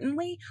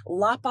inadvertently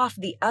lop off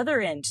the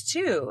other end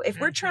too. If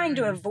we're trying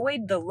to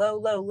avoid the low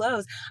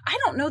lows, I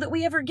don't know that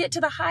we ever get to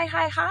the high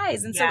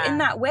highs. And so in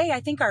that way, I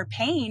think our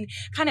pain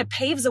kind of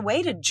paves a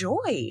way to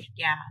joy.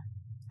 Yeah.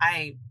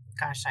 I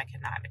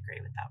could not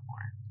agree with that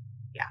more.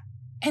 Yeah.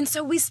 And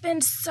so we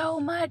spend so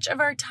much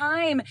of our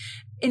time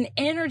and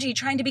energy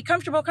trying to be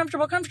comfortable,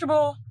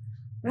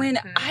 when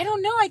I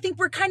don't know, I think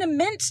we're kind of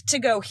meant to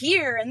go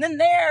here and then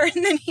there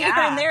and then here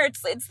and there.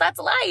 That's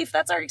life.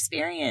 That's our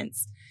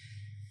experience.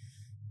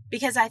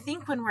 Because I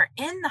think when we're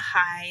in the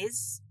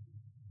highs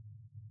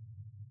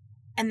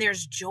and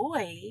there's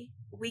joy,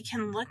 we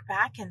can look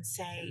back and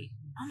say,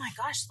 oh my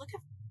gosh, look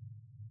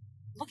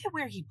look at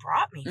where he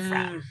brought me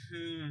from.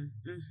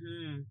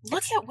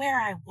 Look at where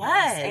I was.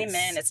 Yes,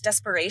 amen. It's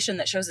desperation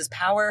that shows his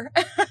power.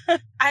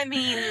 I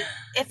mean,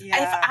 if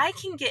I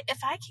can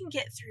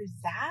get through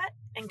that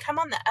and come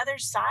on the other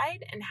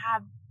side and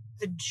have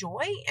the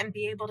joy and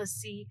be able to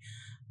see,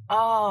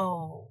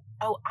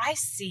 I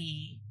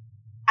see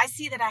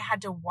that I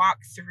had to walk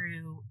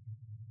through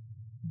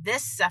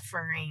this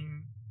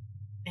suffering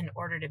in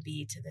order to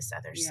be to this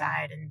other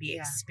side and be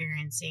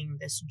experiencing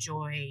this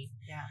joy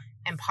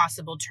and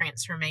possible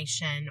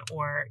transformation,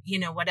 or, you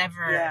know,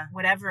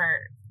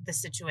 whatever the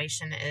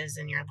situation is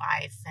in your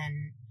life.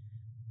 And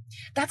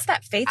that's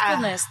that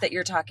faithfulness that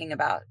you're talking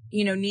about,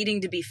 you know, needing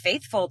to be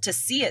faithful to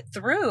see it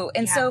through.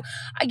 And so,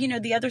 you know,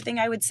 the other thing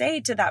I would say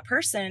to that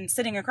person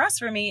sitting across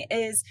from me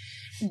is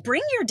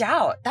bring your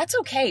doubt. That's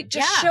okay.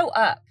 Just show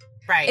up.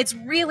 Right. It's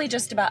really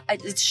just about, I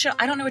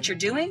don't know what you're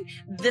doing.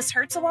 This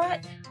hurts a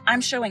lot. I'm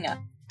showing up.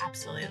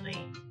 Absolutely.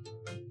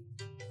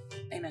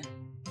 Amen.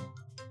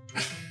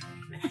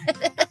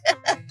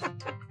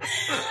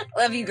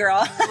 Love you,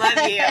 girl.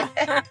 Love you.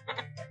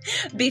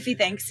 Beefy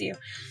thanks you.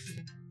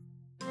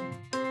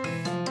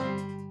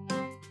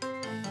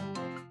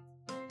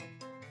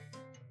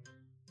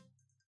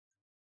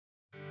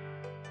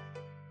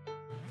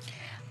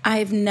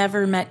 I've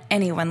never met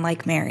anyone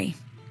like Mary.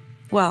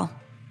 Well,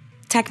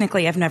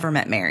 technically, I've never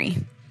met Mary.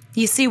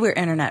 You see, we're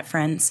internet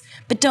friends,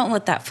 but don't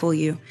let that fool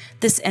you.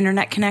 This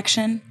internet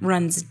connection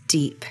runs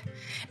deep.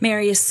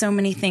 Mary is so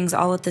many things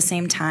all at the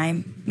same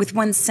time. With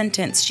one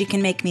sentence, she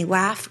can make me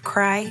laugh,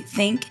 cry,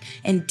 think,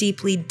 and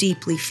deeply,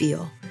 deeply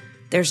feel.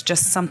 There's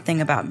just something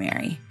about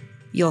Mary.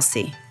 You'll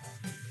see.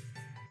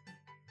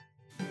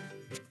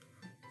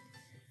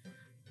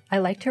 I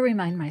like to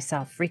remind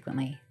myself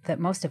frequently that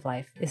most of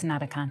life is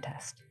not a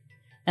contest.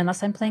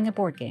 Unless I'm playing a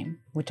board game,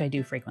 which I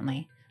do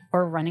frequently,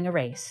 or running a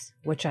race,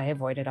 which I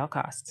avoid at all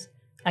costs,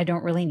 I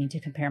don't really need to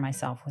compare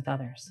myself with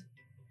others.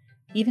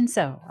 Even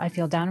so, I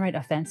feel downright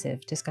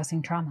offensive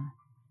discussing trauma.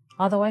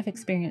 Although I've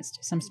experienced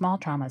some small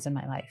traumas in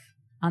my life,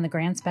 on the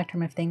grand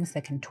spectrum of things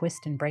that can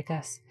twist and break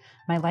us,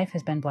 my life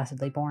has been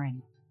blessedly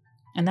boring.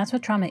 And that's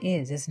what trauma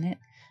is, isn't it?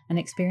 An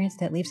experience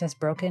that leaves us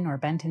broken or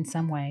bent in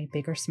some way,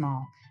 big or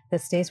small,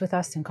 that stays with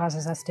us and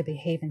causes us to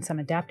behave in some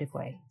adaptive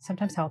way,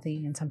 sometimes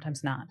healthy and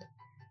sometimes not.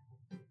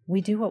 We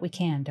do what we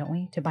can, don't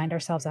we, to bind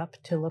ourselves up,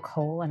 to look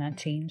whole and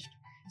unchanged,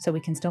 so we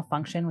can still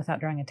function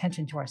without drawing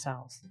attention to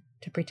ourselves,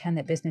 to pretend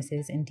that business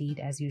is indeed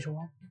as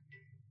usual.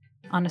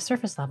 On a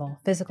surface level,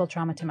 physical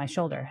trauma to my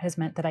shoulder has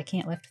meant that I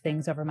can't lift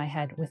things over my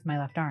head with my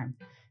left arm,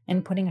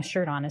 and putting a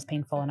shirt on is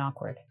painful and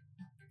awkward.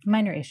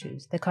 Minor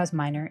issues that cause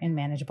minor and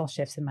manageable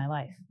shifts in my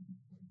life.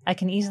 I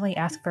can easily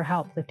ask for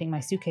help lifting my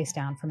suitcase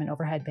down from an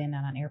overhead bin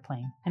on an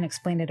airplane, and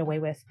explain it away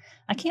with,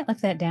 "I can't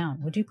lift that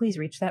down. Would you please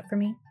reach that for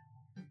me?"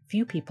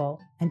 Few people,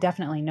 and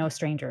definitely no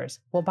strangers,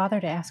 will bother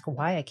to ask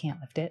why I can't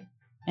lift it,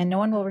 and no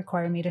one will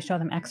require me to show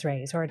them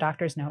x-rays or a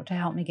doctor's note to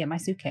help me get my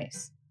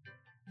suitcase.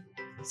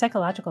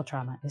 Psychological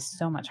trauma is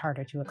so much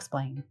harder to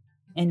explain,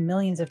 and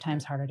millions of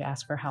times harder to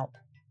ask for help.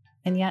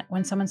 And yet,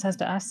 when someone says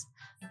to us,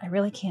 "I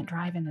really can't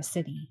drive in the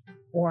city,"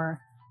 or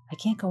 "I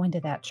can't go into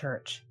that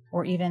church,"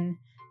 or even,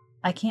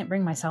 "I can't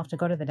bring myself to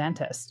go to the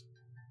dentist,"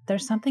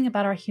 there's something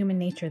about our human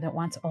nature that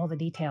wants all the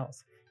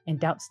details and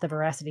doubts the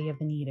veracity of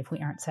the need if we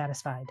aren't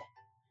satisfied.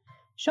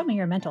 Show me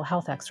your mental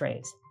health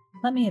x-rays.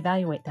 Let me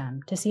evaluate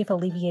them to see if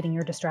alleviating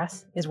your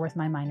distress is worth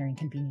my minor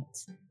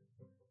inconvenience.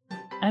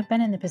 I've been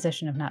in the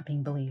position of not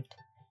being believed,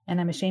 and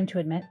I'm ashamed to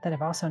admit that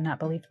I've also not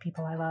believed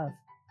people I love.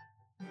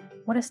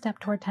 What a step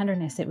toward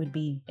tenderness it would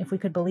be if we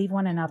could believe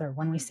one another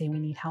when we say we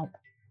need help.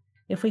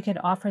 If we could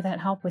offer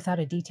that help without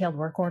a detailed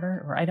work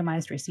order or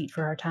itemized receipt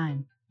for our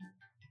time.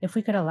 If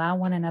we could allow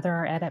one another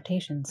our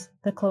adaptations,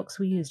 the cloaks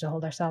we use to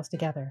hold ourselves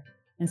together,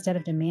 instead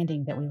of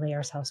demanding that we lay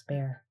ourselves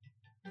bare.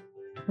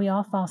 We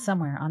all fall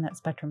somewhere on that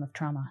spectrum of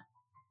trauma.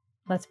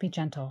 Let's be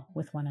gentle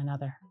with one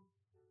another.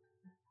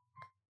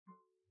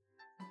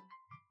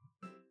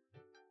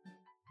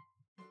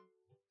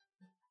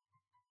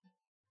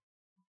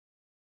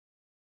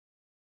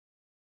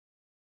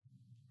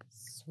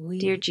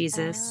 Dear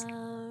Jesus,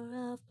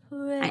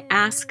 I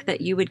ask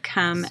that you would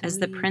come as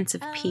the Prince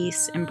of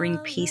Peace and bring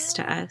peace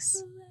to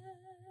us.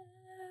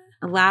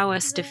 Allow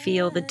us to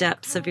feel the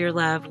depths of your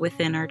love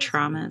within our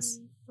traumas.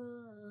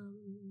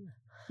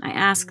 I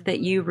ask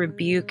that you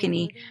rebuke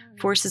any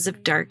forces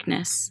of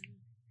darkness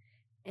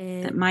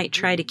that might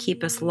try to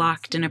keep us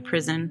locked in a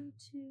prison.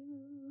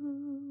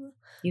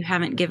 You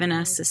haven't given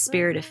us a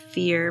spirit of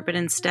fear, but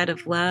instead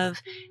of love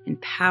and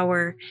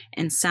power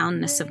and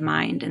soundness of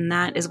mind, and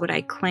that is what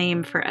I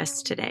claim for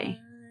us today.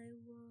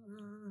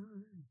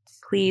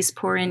 Please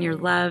pour in your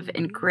love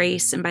and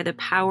grace, and by the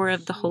power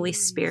of the Holy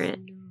Spirit,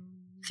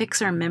 fix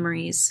our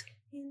memories.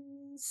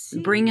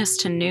 Bring us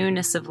to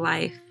newness of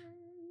life.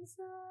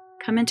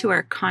 Come into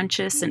our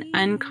conscious and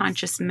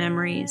unconscious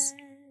memories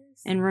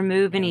and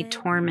remove any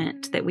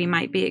torment that we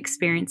might be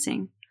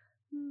experiencing.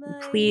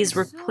 Please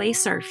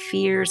replace our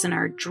fears and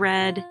our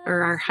dread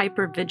or our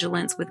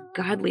hypervigilance with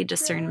godly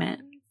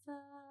discernment.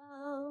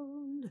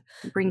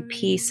 Bring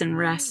peace and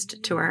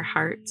rest to our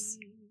hearts.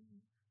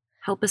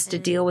 Help us to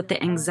deal with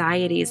the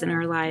anxieties in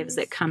our lives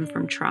that come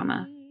from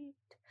trauma.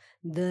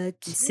 And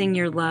sing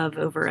your love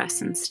over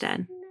us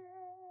instead.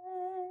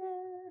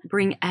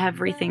 Bring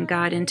everything,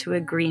 God, into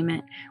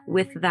agreement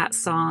with that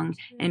song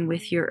and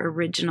with your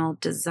original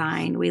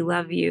design. We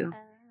love you,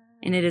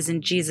 and it is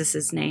in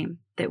Jesus' name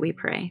that we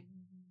pray.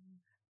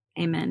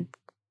 Amen.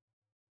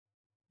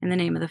 In the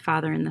name of the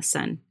Father, and the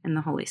Son, and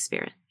the Holy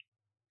Spirit.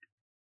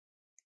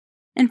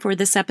 And for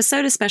this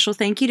episode, a special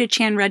thank you to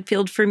Chan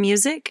Redfield for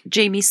music,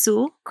 Jamie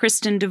Sewell,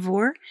 Kristen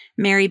DeVore,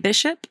 Mary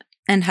Bishop,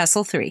 and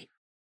Hustle3.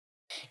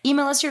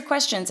 Email us your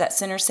questions at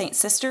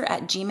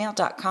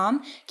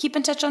sinnersaintsister@gmail.com. Keep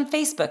in touch on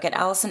Facebook at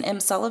Allison M.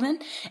 Sullivan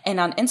and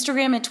on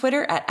Instagram and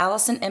Twitter at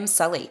Allison M.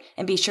 Sully.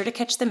 And be sure to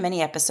catch the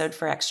mini episode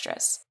for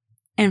extras.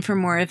 And for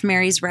more of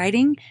Mary's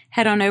writing,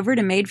 head on over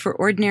to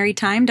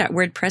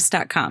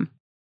madeforordinarytime.wordpress.com.